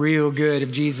it look real good if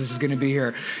Jesus is going to be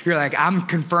here. You're like, I'm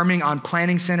confirming on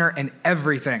Planning Center and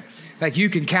everything. Like, you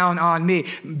can count on me.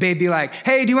 They'd be like,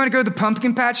 hey, do you want to go to the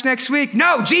pumpkin patch next week?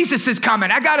 No, Jesus is coming.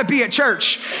 I got to be at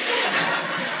church.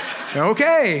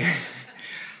 Okay.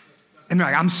 And they're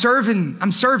like, I'm serving.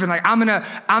 Like, I'm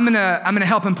gonna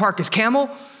help him park his camel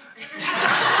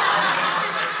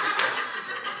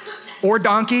or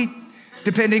donkey,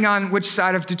 depending on which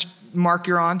side of the mark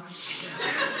you're on.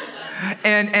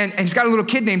 And he's got a little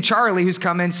kid named Charlie who's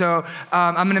coming, so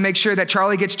I'm going to make sure that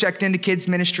Charlie gets checked into kids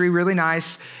ministry, really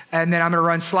nice. And then I'm going to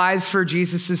run slides for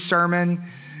Jesus' sermon.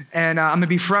 And I'm going to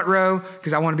be front row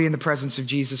because I want to be in the presence of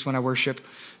Jesus when I worship.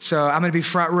 So I'm going to be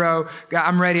front row.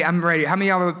 I'm ready. How many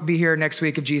of y'all would be here next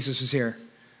week if Jesus was here?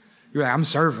 You're like, I'm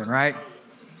serving, right?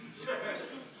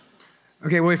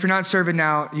 Okay, well, if you're not serving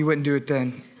now, you wouldn't do it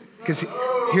then. Because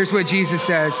here's what Jesus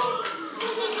says.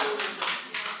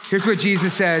 Here's what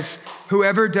Jesus says.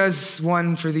 Whoever does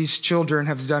one for these children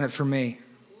has done it for me.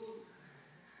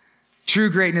 True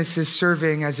greatness is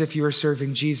serving as if you are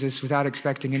serving Jesus without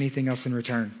expecting anything else in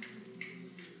return.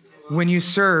 When you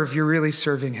serve, you're really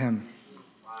serving him.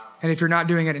 And if you're not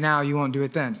doing it now, you won't do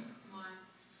it then.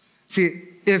 See,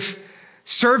 if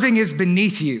serving is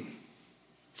beneath you,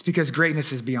 it's because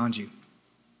greatness is beyond you.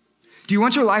 Do you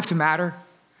want your life to matter?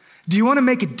 Do you want to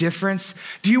make a difference?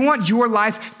 Do you want your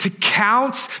life to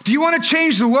count? Do you want to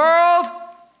change the world?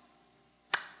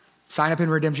 Sign up in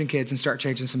Redemption Kids and start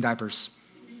changing some diapers.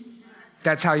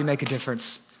 That's how you make a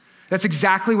difference. That's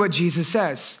exactly what Jesus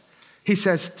says. He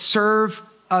says, serve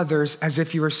others as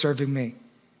if you were serving me.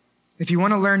 If you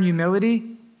want to learn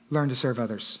humility, learn to serve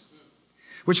others.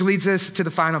 Which leads us to the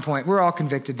final point. We're all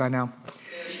convicted by now.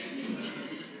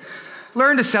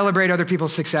 Learn to celebrate other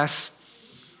people's success.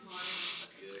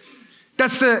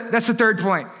 That's the third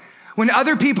point. When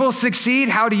other people succeed,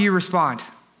 how do you respond?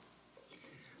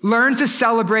 Learn to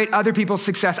celebrate other people's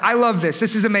success. I love this.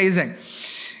 This is amazing.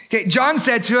 Okay, John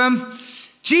said to him,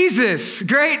 Jesus,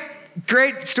 great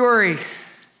story.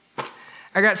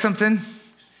 I got something.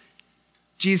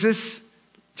 Jesus,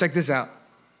 check this out.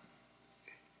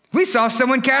 We saw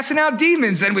someone casting out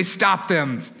demons and we stopped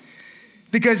them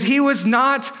because he was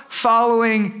not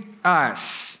following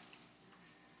us.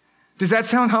 Does that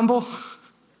sound humble?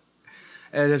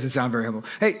 It doesn't sound very humble.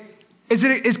 Hey,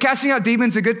 is casting out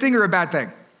demons a good thing or a bad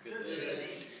thing? Good.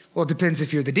 Well, it depends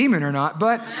if you're the demon or not,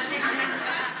 but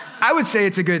I would say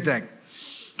it's a good thing.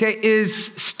 Okay, is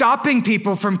stopping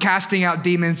people from casting out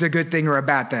demons a good thing or a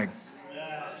bad thing?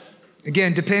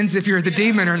 Again, depends if you're the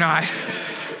demon or not.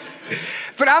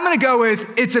 But I'm going to go with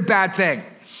it's a bad thing.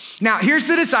 Now, here's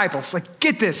the disciples. Like,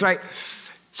 get this, right?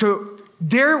 So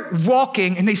they're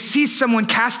walking and they see someone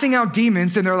casting out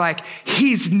demons and they're like,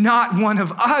 he's not one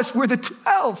of us. We're the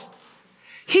 12.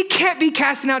 He can't be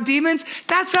casting out demons.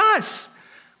 That's us.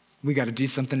 We got to do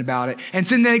something about it. And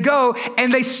so then they go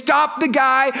and they stop the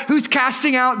guy who's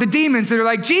casting out the demons. And they're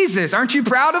like, Jesus, aren't you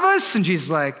proud of us? And Jesus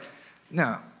is like,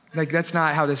 no, like that's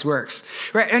not how this works.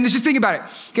 Right? And just think about it.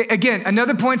 Okay, again,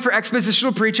 another point for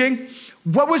expositional preaching.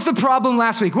 What was the problem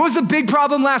last week? What was the big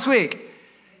problem last week?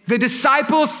 The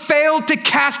disciples failed to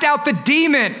cast out the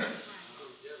demon.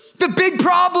 The big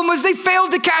problem was they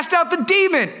failed to cast out the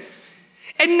demon.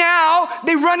 And now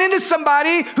they run into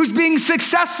somebody who's being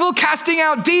successful casting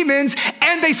out demons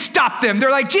and they stop them.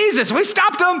 They're like, Jesus, we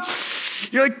stopped them.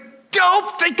 You're like,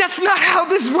 don't, that's not how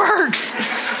this works.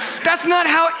 That's not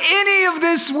how any of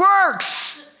this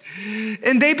works.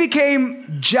 And they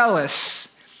became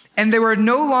jealous and they were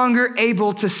no longer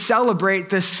able to celebrate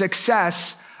the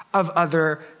success of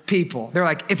other people. They're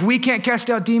like, if we can't cast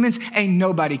out demons, ain't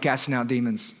nobody casting out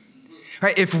demons.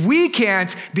 Right? If we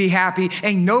can't be happy,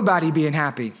 ain't nobody being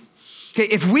happy. Okay,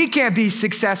 if we can't be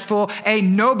successful, ain't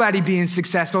nobody being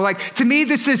successful. Like, to me,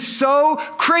 this is so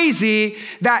crazy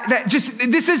that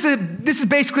this is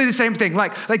basically the same thing.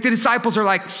 Like the disciples are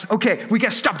like, okay, we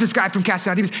got to stop this guy from casting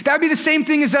out demons. That would be the same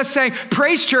thing as us saying,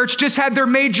 Praise Church just had their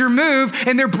major move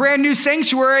in their brand new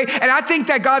sanctuary, and I think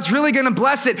that God's really going to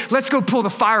bless it. Let's go pull the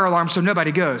fire alarm so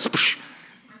nobody goes.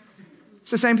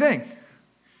 It's the same thing.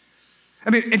 I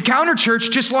mean, Encounter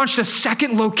Church just launched a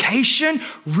second location.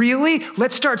 Really?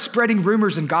 Let's start spreading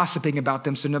rumors and gossiping about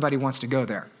them so nobody wants to go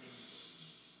there.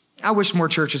 I wish more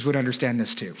churches would understand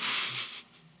this too.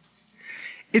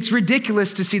 It's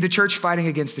ridiculous to see the church fighting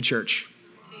against the church.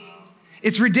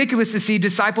 It's ridiculous to see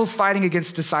disciples fighting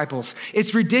against disciples.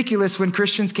 It's ridiculous when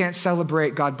Christians can't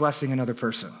celebrate God blessing another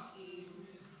person.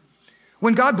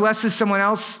 When God blesses someone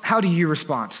else, how do you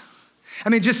respond? I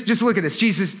mean, just look at this.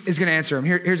 Jesus is going to answer him.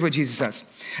 Here's what Jesus says.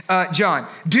 John,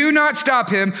 do not stop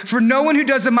him, for no one who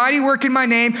does a mighty work in my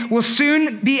name will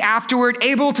soon be afterward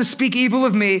able to speak evil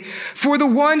of me. For the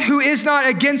one who is not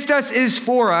against us is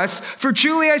for us. For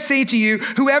truly I say to you,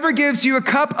 whoever gives you a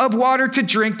cup of water to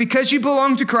drink because you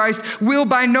belong to Christ will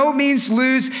by no means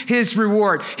lose his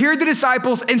reward. Here are the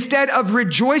disciples, instead of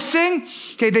rejoicing,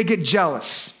 they get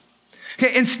jealous.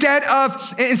 Instead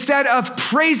of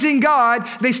praising God,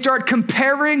 they start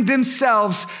comparing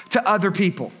themselves to other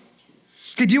people.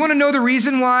 Do you want to know the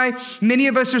reason why many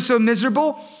of us are so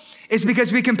miserable? It's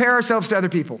because we compare ourselves to other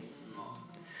people.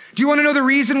 Do you want to know the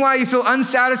reason why you feel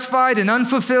unsatisfied and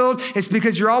unfulfilled? It's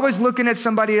because you're always looking at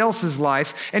somebody else's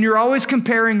life and you're always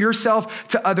comparing yourself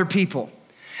to other people.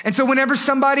 And so whenever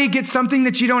somebody gets something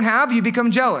that you don't have, you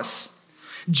become jealous.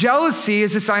 Jealousy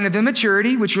is a sign of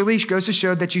immaturity, which really goes to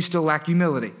show that you still lack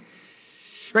humility.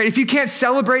 Right? If you can't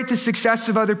celebrate the success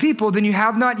of other people, then you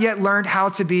have not yet learned how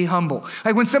to be humble.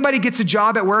 Like when somebody gets a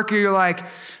job at work, you're like,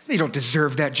 they don't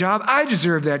deserve that job. I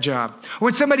deserve that job.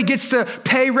 When somebody gets the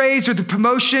pay raise or the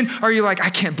promotion, or you're like,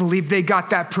 I can't believe they got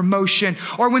that promotion.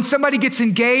 Or when somebody gets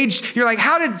engaged, you're like,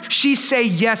 how did she say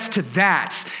yes to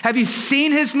that? Have you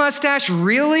seen his mustache?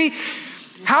 Really?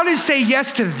 How did he say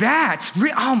yes to that?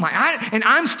 Oh my, and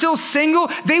I'm still single?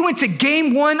 They went to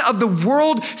game 1 of the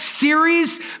World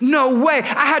Series? No way.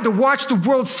 I had to watch the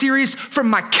World Series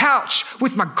from my couch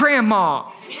with my grandma.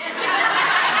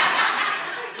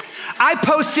 I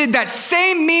posted that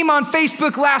same meme on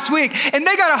Facebook last week, and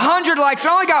they got 100 likes, and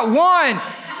I only got 1.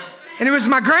 And it was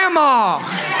my grandma.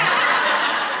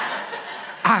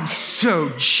 I'm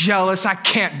so jealous. I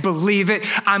can't believe it.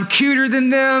 I'm cuter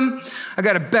than them. I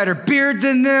got a better beard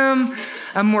than them.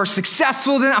 I'm more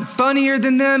successful than them. I'm funnier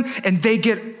than them. And they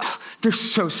get, they're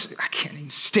so, I can't even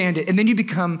stand it. And then you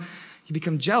become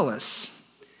jealous.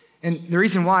 And the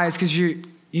reason why is because you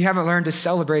haven't learned to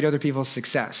celebrate other people's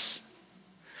success.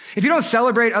 If you don't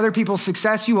celebrate other people's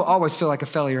success, you will always feel like a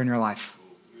failure in your life.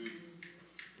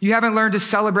 You haven't learned to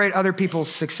celebrate other people's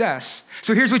success.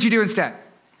 So here's what you do instead.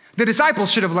 The disciples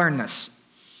should have learned this.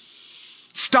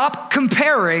 Stop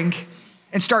comparing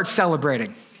and start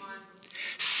celebrating.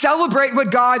 Celebrate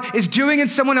what God is doing in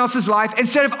someone else's life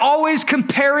instead of always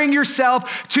comparing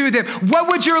yourself to them. What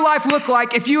would your life look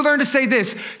like if you learned to say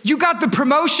this? You got the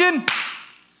promotion?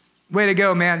 Way to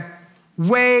go, man.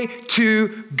 Way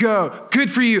to go. Good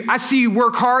for you. I see you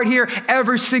work hard here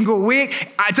every single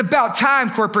week. It's about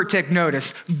time corporate take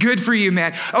notice. Good for you,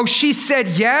 man. Oh, she said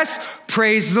yes.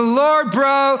 Praise the Lord,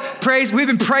 bro. We've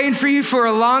been praying for you for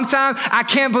a long time. I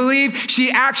can't believe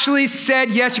she actually said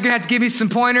yes. You're going to have to give me some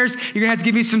pointers. You're going to have to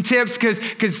give me some tips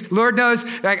because Lord knows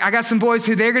I got some boys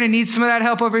who they're going to need some of that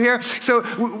help over here. So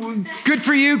good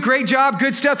for you. Great job.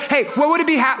 Good stuff. Hey, what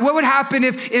would happen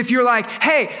if you're like,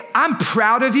 hey, I'm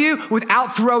proud of you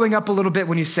without throwing up a little bit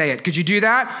when you say it? Could you do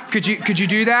that? Could you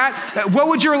do that? What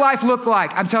would your life look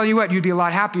like? I'm telling you what, you'd be a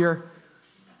lot happier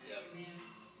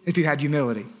if you had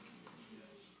humility.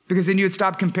 Because then you would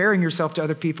stop comparing yourself to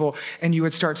other people and you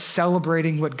would start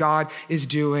celebrating what God is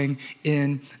doing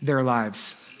in their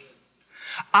lives.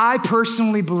 I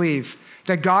personally believe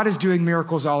that God is doing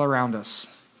miracles all around us.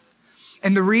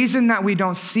 And the reason that we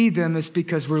don't see them is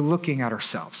because we're looking at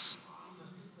ourselves.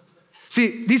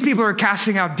 See, these people are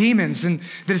casting out demons and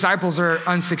the disciples are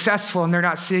unsuccessful and they're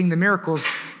not seeing the miracles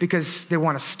because they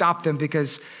want to stop them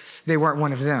because they weren't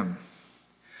one of them.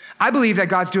 I believe that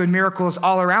God's doing miracles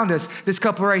all around us. This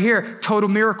couple right here, total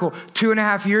miracle.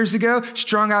 2.5 years ago,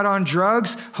 strung out on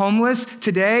drugs, homeless.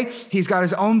 Today, he's got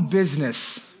his own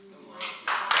business.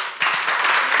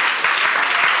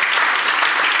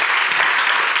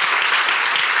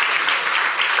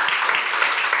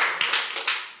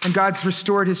 And God's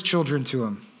restored his children to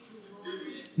him.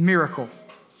 Miracle.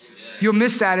 You'll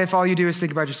miss that if all you do is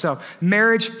think about yourself.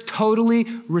 Marriage totally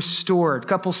restored.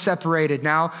 Couple separated,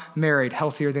 now married,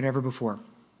 healthier than ever before.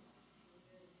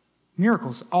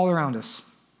 Miracles all around us.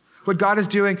 What God is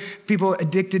doing, people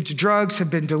addicted to drugs have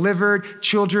been delivered,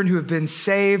 children who have been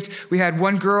saved. We had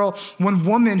one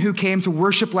woman who came to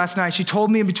worship last night. She told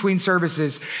me in between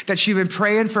services that she'd been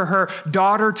praying for her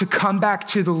daughter to come back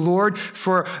to the Lord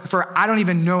for I don't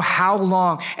even know how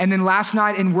long. And then last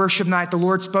night in worship night, the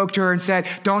Lord spoke to her and said,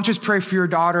 don't just pray for your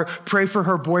daughter, pray for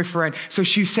her boyfriend. So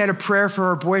she said a prayer for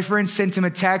her boyfriend, sent him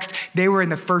a text. They were in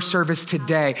the first service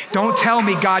today. Don't tell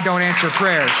me God don't answer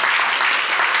prayers.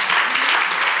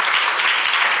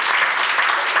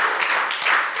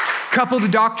 Couple, the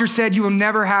doctor said you will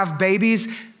never have babies.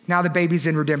 Now the baby's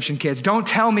in Redemption Kids. Don't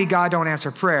tell me God don't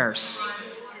answer prayers.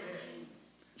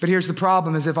 But here's the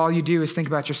problem is if all you do is think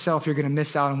about yourself, you're going to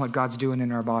miss out on what God's doing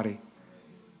in our body.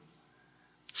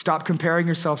 Stop comparing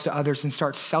yourselves to others and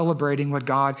start celebrating what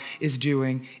God is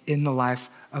doing in the life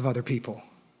of other people.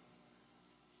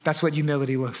 That's what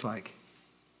humility looks like.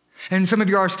 And some of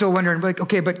you are still wondering, like,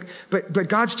 okay, but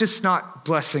God's just not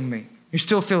blessing me. You're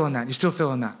still feeling that. You're still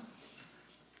feeling that.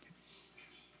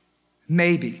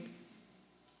 Maybe.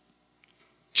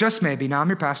 Just maybe. Now, I'm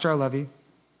your pastor. I love you.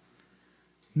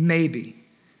 Maybe.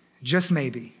 Just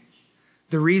maybe.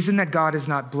 The reason that God is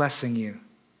not blessing you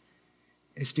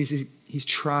is because he's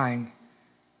trying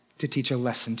to teach a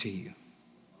lesson to you.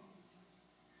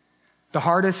 The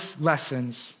hardest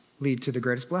lessons lead to the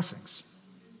greatest blessings.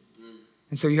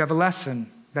 And so you have a lesson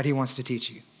that he wants to teach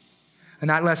you. And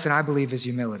that lesson, I believe, is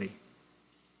humility.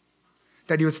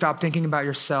 That you would stop thinking about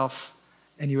yourself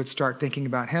and you would start thinking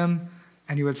about him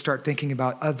and you would start thinking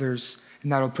about others,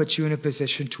 and that will put you in a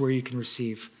position to where you can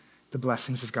receive the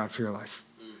blessings of God for your life.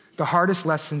 The hardest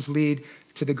lessons lead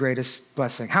to the greatest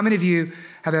blessing. How many of you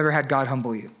have ever had God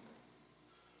humble you?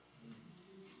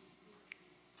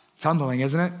 It's humbling,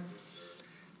 isn't it?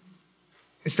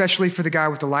 Especially for the guy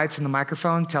with the lights and the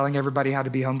microphone telling everybody how to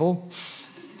be humble.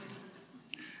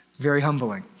 Very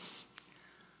humbling.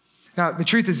 Now, the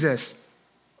truth is this.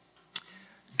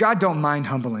 God don't mind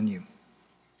humbling you.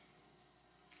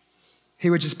 He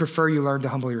would just prefer you learn to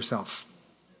humble yourself.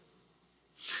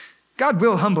 God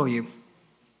will humble you.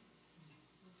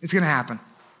 It's going to happen.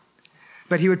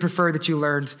 But he would prefer that you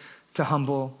learned to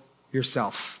humble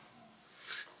yourself.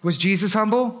 Was Jesus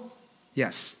humble?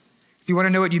 Yes. If you want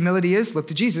to know what humility is, look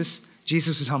to Jesus.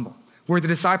 Jesus was humble. Were the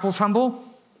disciples humble?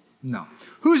 No.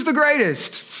 Who's the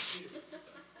greatest?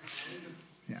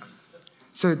 Yeah.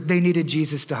 So they needed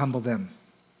Jesus to humble them.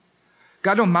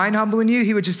 God don't mind humbling you.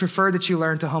 He would just prefer that you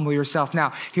learn to humble yourself.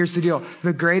 Now, here's the deal.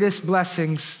 The greatest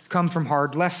blessings come from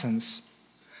hard lessons.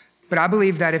 But I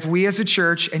believe that if we as a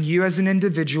church and you as an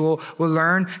individual will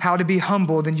learn how to be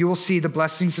humble, then you will see the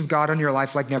blessings of God on your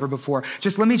life like never before.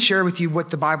 Just let me share with you what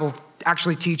the Bible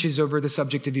actually teaches over the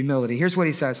subject of humility. Here's what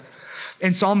he says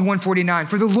in Psalm 149.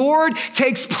 For the Lord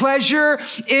takes pleasure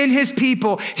in his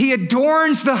people. He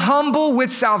adorns the humble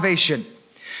with salvation.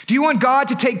 Do you want God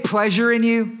to take pleasure in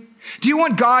you? Do you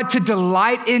want God to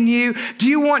delight in you? Do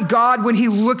you want God, when he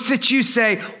looks at you,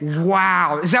 say,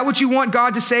 wow? Is that what you want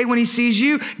God to say when he sees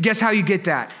you? Guess how you get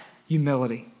that?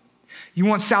 Humility. You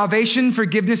want salvation,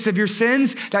 forgiveness of your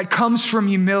sins? That comes from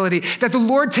humility. That the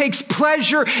Lord takes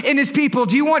pleasure in his people.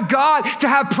 Do you want God to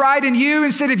have pride in you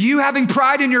instead of you having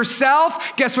pride in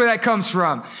yourself? Guess where that comes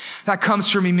from? That comes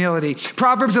from humility.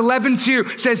 Proverbs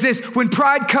 11:2 says this, when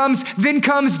pride comes, then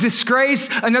comes disgrace.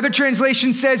 Another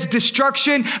translation says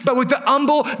destruction, but with the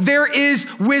humble, there is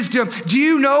wisdom. Do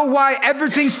you know why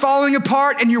everything's falling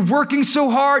apart and you're working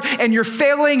so hard and you're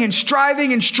failing and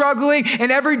striving and struggling and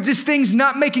this thing's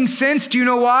not making sense? Do you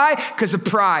know why? Because of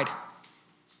pride.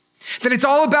 That it's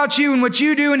all about you and what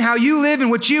you do and how you live and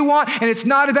what you want, and it's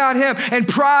not about him. And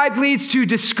pride leads to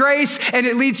disgrace and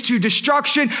it leads to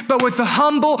destruction, but with the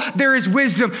humble, there is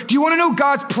wisdom. Do you want to know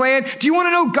God's plan? Do you want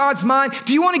to know God's mind?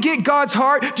 Do you want to get God's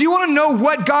heart? Do you want to know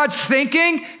what God's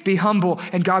thinking? Be humble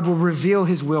and God will reveal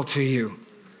his will to you.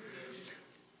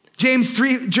 James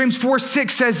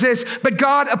 4:6 says this, but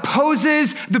God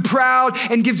opposes the proud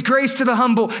and gives grace to the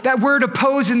humble. That word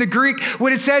oppose in the Greek,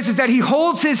 what it says is that he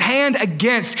holds his hand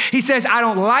against. He says, I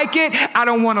don't like it. I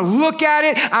don't want to look at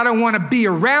it. I don't want to be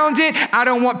around it. I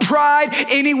don't want pride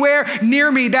anywhere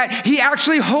near me. That he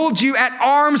actually holds you at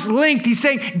arm's length. He's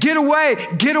saying, get away,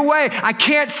 get away. I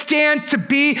can't stand to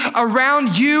be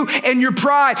around you and your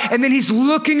pride. And then he's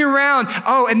looking around.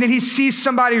 Oh, and then he sees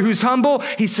somebody who's humble.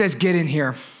 He says, get in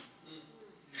here.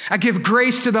 I give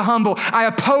grace to the humble. I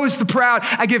oppose the proud.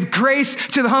 I give grace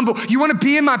to the humble. You want to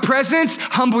be in my presence?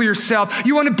 Humble yourself.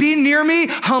 You want to be near me?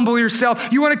 Humble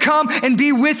yourself. You want to come and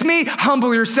be with me?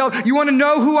 Humble yourself. You want to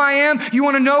know who I am? You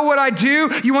want to know what I do?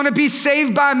 You want to be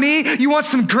saved by me? You want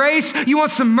some grace? You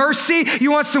want some mercy? You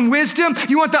want some wisdom?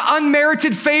 You want the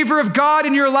unmerited favor of God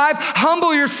in your life?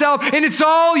 Humble yourself and it's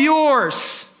all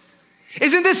yours.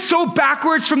 Isn't this so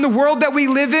backwards from the world that we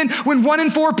live in when 1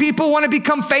 in 4 people want to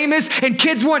become famous and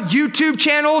kids want YouTube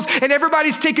channels and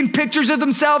everybody's taking pictures of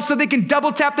themselves so they can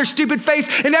double tap their stupid face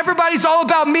and everybody's all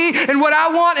about me and what I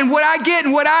want and what I get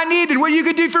and what I need and what you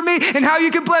can do for me and how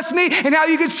you can bless me and how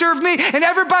you can serve me, and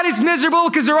everybody's miserable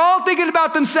because they're all thinking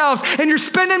about themselves, and you're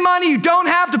spending money you don't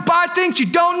have to buy things you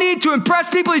don't need to impress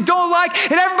people you don't like,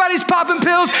 and everybody's popping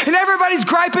pills and everybody's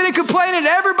griping and complaining and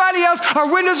everybody else, our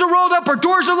windows are rolled up, our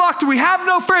doors are locked, and we have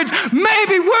no friends.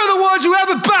 Maybe we're the ones who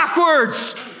have it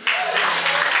backwards.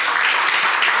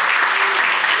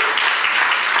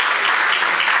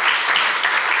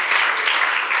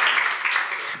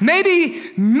 Maybe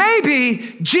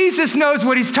maybe Jesus knows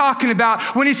what he's talking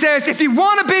about when he says, if you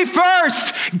want to be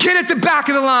first, get at the back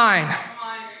of the line.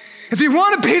 If you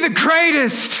want to be the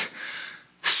greatest,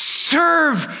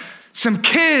 serve some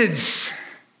kids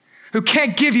who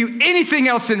can't give you anything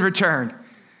else in return.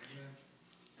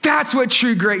 That's what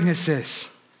true greatness is.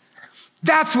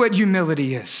 That's what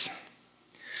humility is.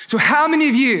 So how many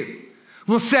of you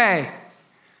will say,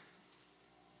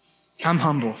 I'm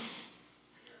humble?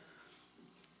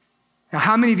 Now,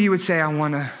 how many of you would say, I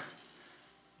want to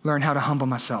learn how to humble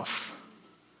myself?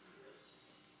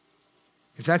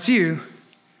 If that's you,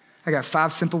 I got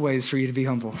 5 simple ways for you to be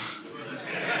humble.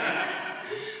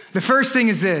 The first thing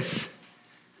is this: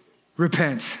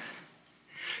 repent.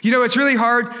 You know, it's really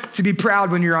hard to be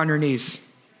proud when you're on your knees.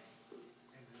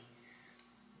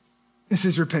 This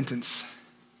is repentance.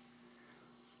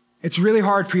 It's really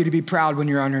hard for you to be proud when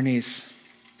you're on your knees.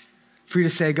 For you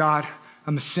to say, God,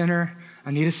 I'm a sinner.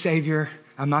 I need a Savior.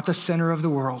 I'm not the center of the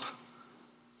world.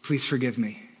 Please forgive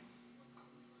me.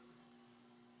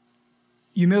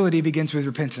 Humility begins with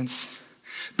repentance.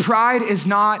 Pride is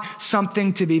not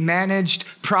something to be managed.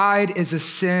 Pride is a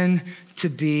sin to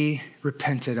be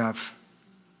repented of.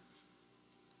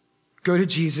 Go to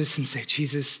Jesus and say,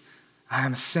 Jesus, I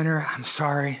am a sinner. I'm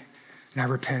sorry. And I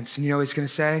repent. And you know what he's going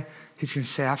to say? He's going to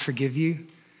say, I forgive you,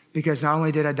 because not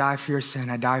only did I die for your sin,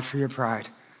 I died for your pride.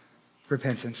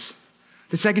 Repentance.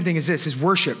 The second thing is this, is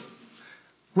worship.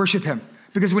 Worship him.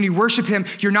 Because when you worship him,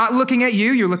 you're not looking at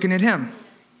you, you're looking at him.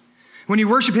 When you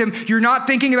worship him, you're not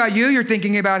thinking about you, you're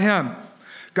thinking about him.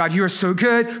 God, you are so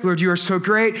good. Lord, you are so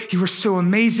great. You are so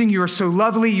amazing. You are so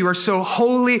lovely. You are so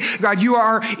holy. God, you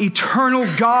are eternal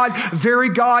God, very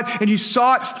God, and you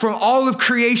sought from all of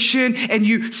creation and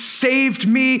you saved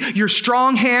me. Your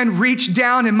strong hand reached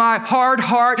down in my hard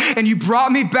heart and you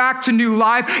brought me back to new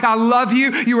life. I love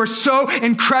you. You are so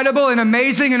incredible and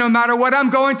amazing, and no matter what I'm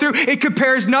going through, it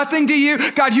compares nothing to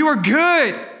you. God, you are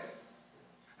good.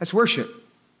 That's worship.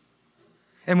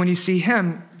 And when you see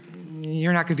him,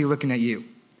 you're not going to be looking at you.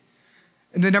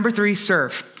 And then number 3,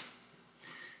 serve.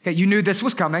 Okay, you knew this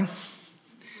was coming. All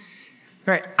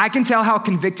right, I can tell how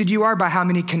convicted you are by how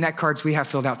many Connect cards we have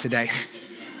filled out today.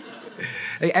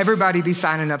 Everybody be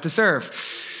signing up to serve.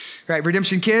 All right,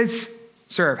 Redemption Kids,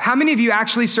 serve. How many of you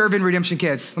actually serve in Redemption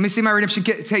Kids? Let me see my Redemption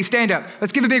Kids. Hey, stand up.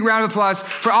 Let's give a big round of applause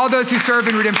for all those who serve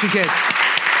in Redemption Kids.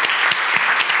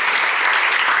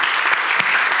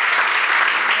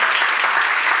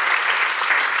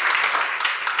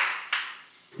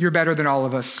 You're better than all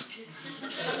of us.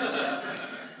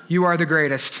 You are the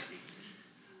greatest.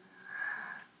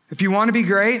 If you want to be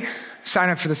great, sign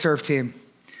up for the serve team.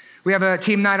 We have a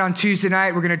team night on Tuesday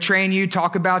night. We're going to train you,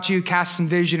 talk about you, cast some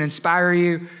vision, inspire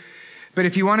you. But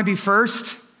if you want to be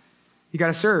first, you got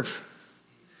to serve.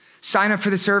 Sign up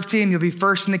for the serve team. You'll be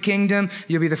first in the kingdom.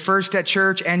 You'll be the first at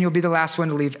church, and you'll be the last one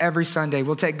to leave every Sunday.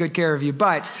 We'll take good care of you,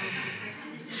 but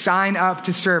sign up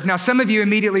to serve. Now, some of you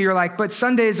immediately you're like, but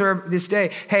Sundays are this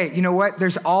day. Hey, you know what?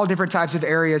 There's all different types of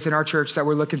areas in our church that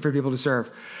we're looking for people to serve.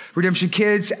 Redemption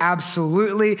Kids,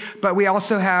 absolutely. But we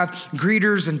also have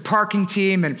greeters and parking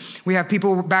team. And we have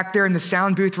people back there in the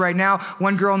sound booth right now.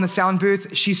 One girl in the sound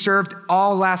booth, she served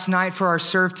all last night for our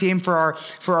serve team, for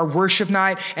our worship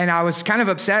night. And I was kind of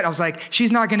upset. I was like,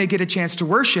 she's not going to get a chance to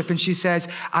worship. And she says,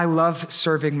 I love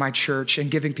serving my church and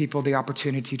giving people the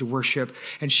opportunity to worship.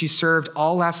 And she served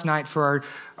all last night for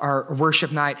our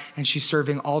worship night. And she's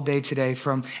serving all day today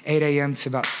from 8 a.m. to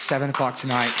about 7 o'clock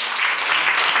tonight.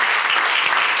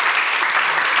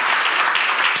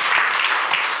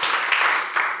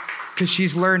 Because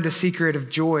she's learned the secret of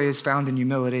joy is found in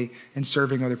humility and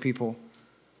serving other people.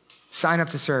 Sign up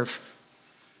to serve.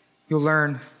 You'll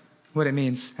learn what it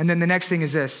means. And then the next thing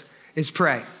is this, is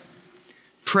pray.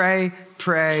 Pray,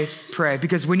 pray, pray.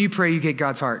 Because when you pray, you get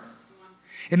God's heart.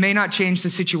 It may not change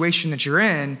the situation that you're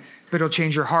in, but it'll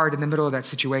change your heart in the middle of that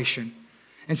situation.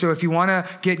 And so if you want to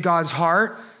get God's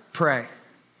heart, pray.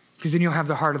 Because then you'll have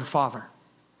the heart of the Father.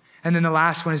 And then the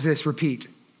last one is this, repeat.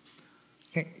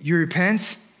 Okay? You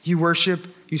repent, you worship,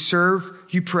 you serve,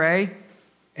 you pray,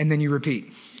 and then you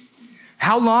repeat.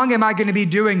 How long am I going to be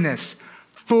doing this?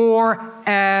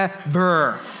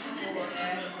 Forever.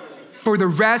 For the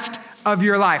rest of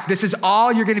your life. This is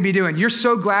all you're going to be doing. You're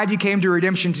so glad you came to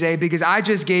Redemption today because I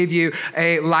just gave you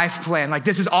a life plan. Like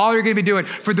this is all you're going to be doing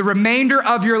for the remainder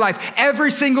of your life.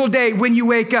 Every single day when you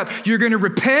wake up, you're going to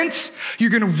repent, you're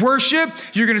going to worship,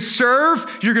 you're going to serve,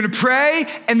 you're going to pray,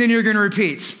 and then you're going to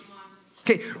repeat.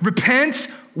 Okay, repent,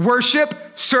 worship,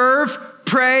 serve,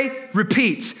 pray,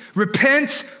 repeat.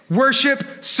 Repent, worship,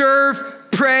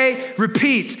 serve, pray,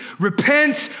 repeat.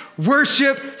 Repent,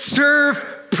 worship, serve,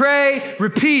 pray,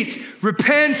 repeat.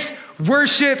 Repent,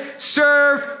 worship,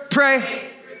 serve, pray.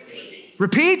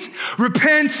 Repeat.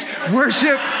 Repent,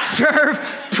 worship, serve,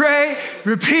 pray.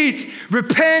 Repeat.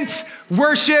 Repent,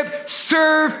 worship,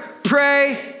 serve,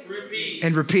 pray,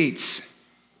 and repeat.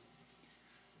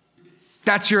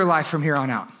 That's your life from here on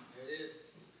out.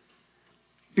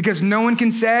 Because no one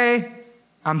can say,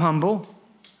 I'm humble,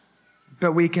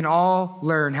 but we can all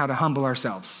learn how to humble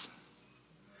ourselves.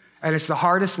 And it's the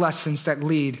hardest lessons that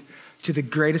lead to the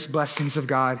greatest blessings of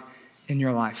God in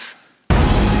your life.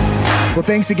 Well,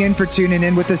 thanks again for tuning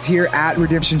in with us here at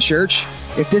Redemption Church.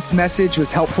 If this message was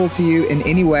helpful to you in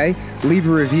any way, leave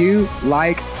a review,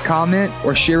 like, comment,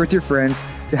 or share with your friends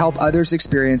to help others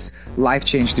experience life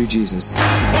change through Jesus.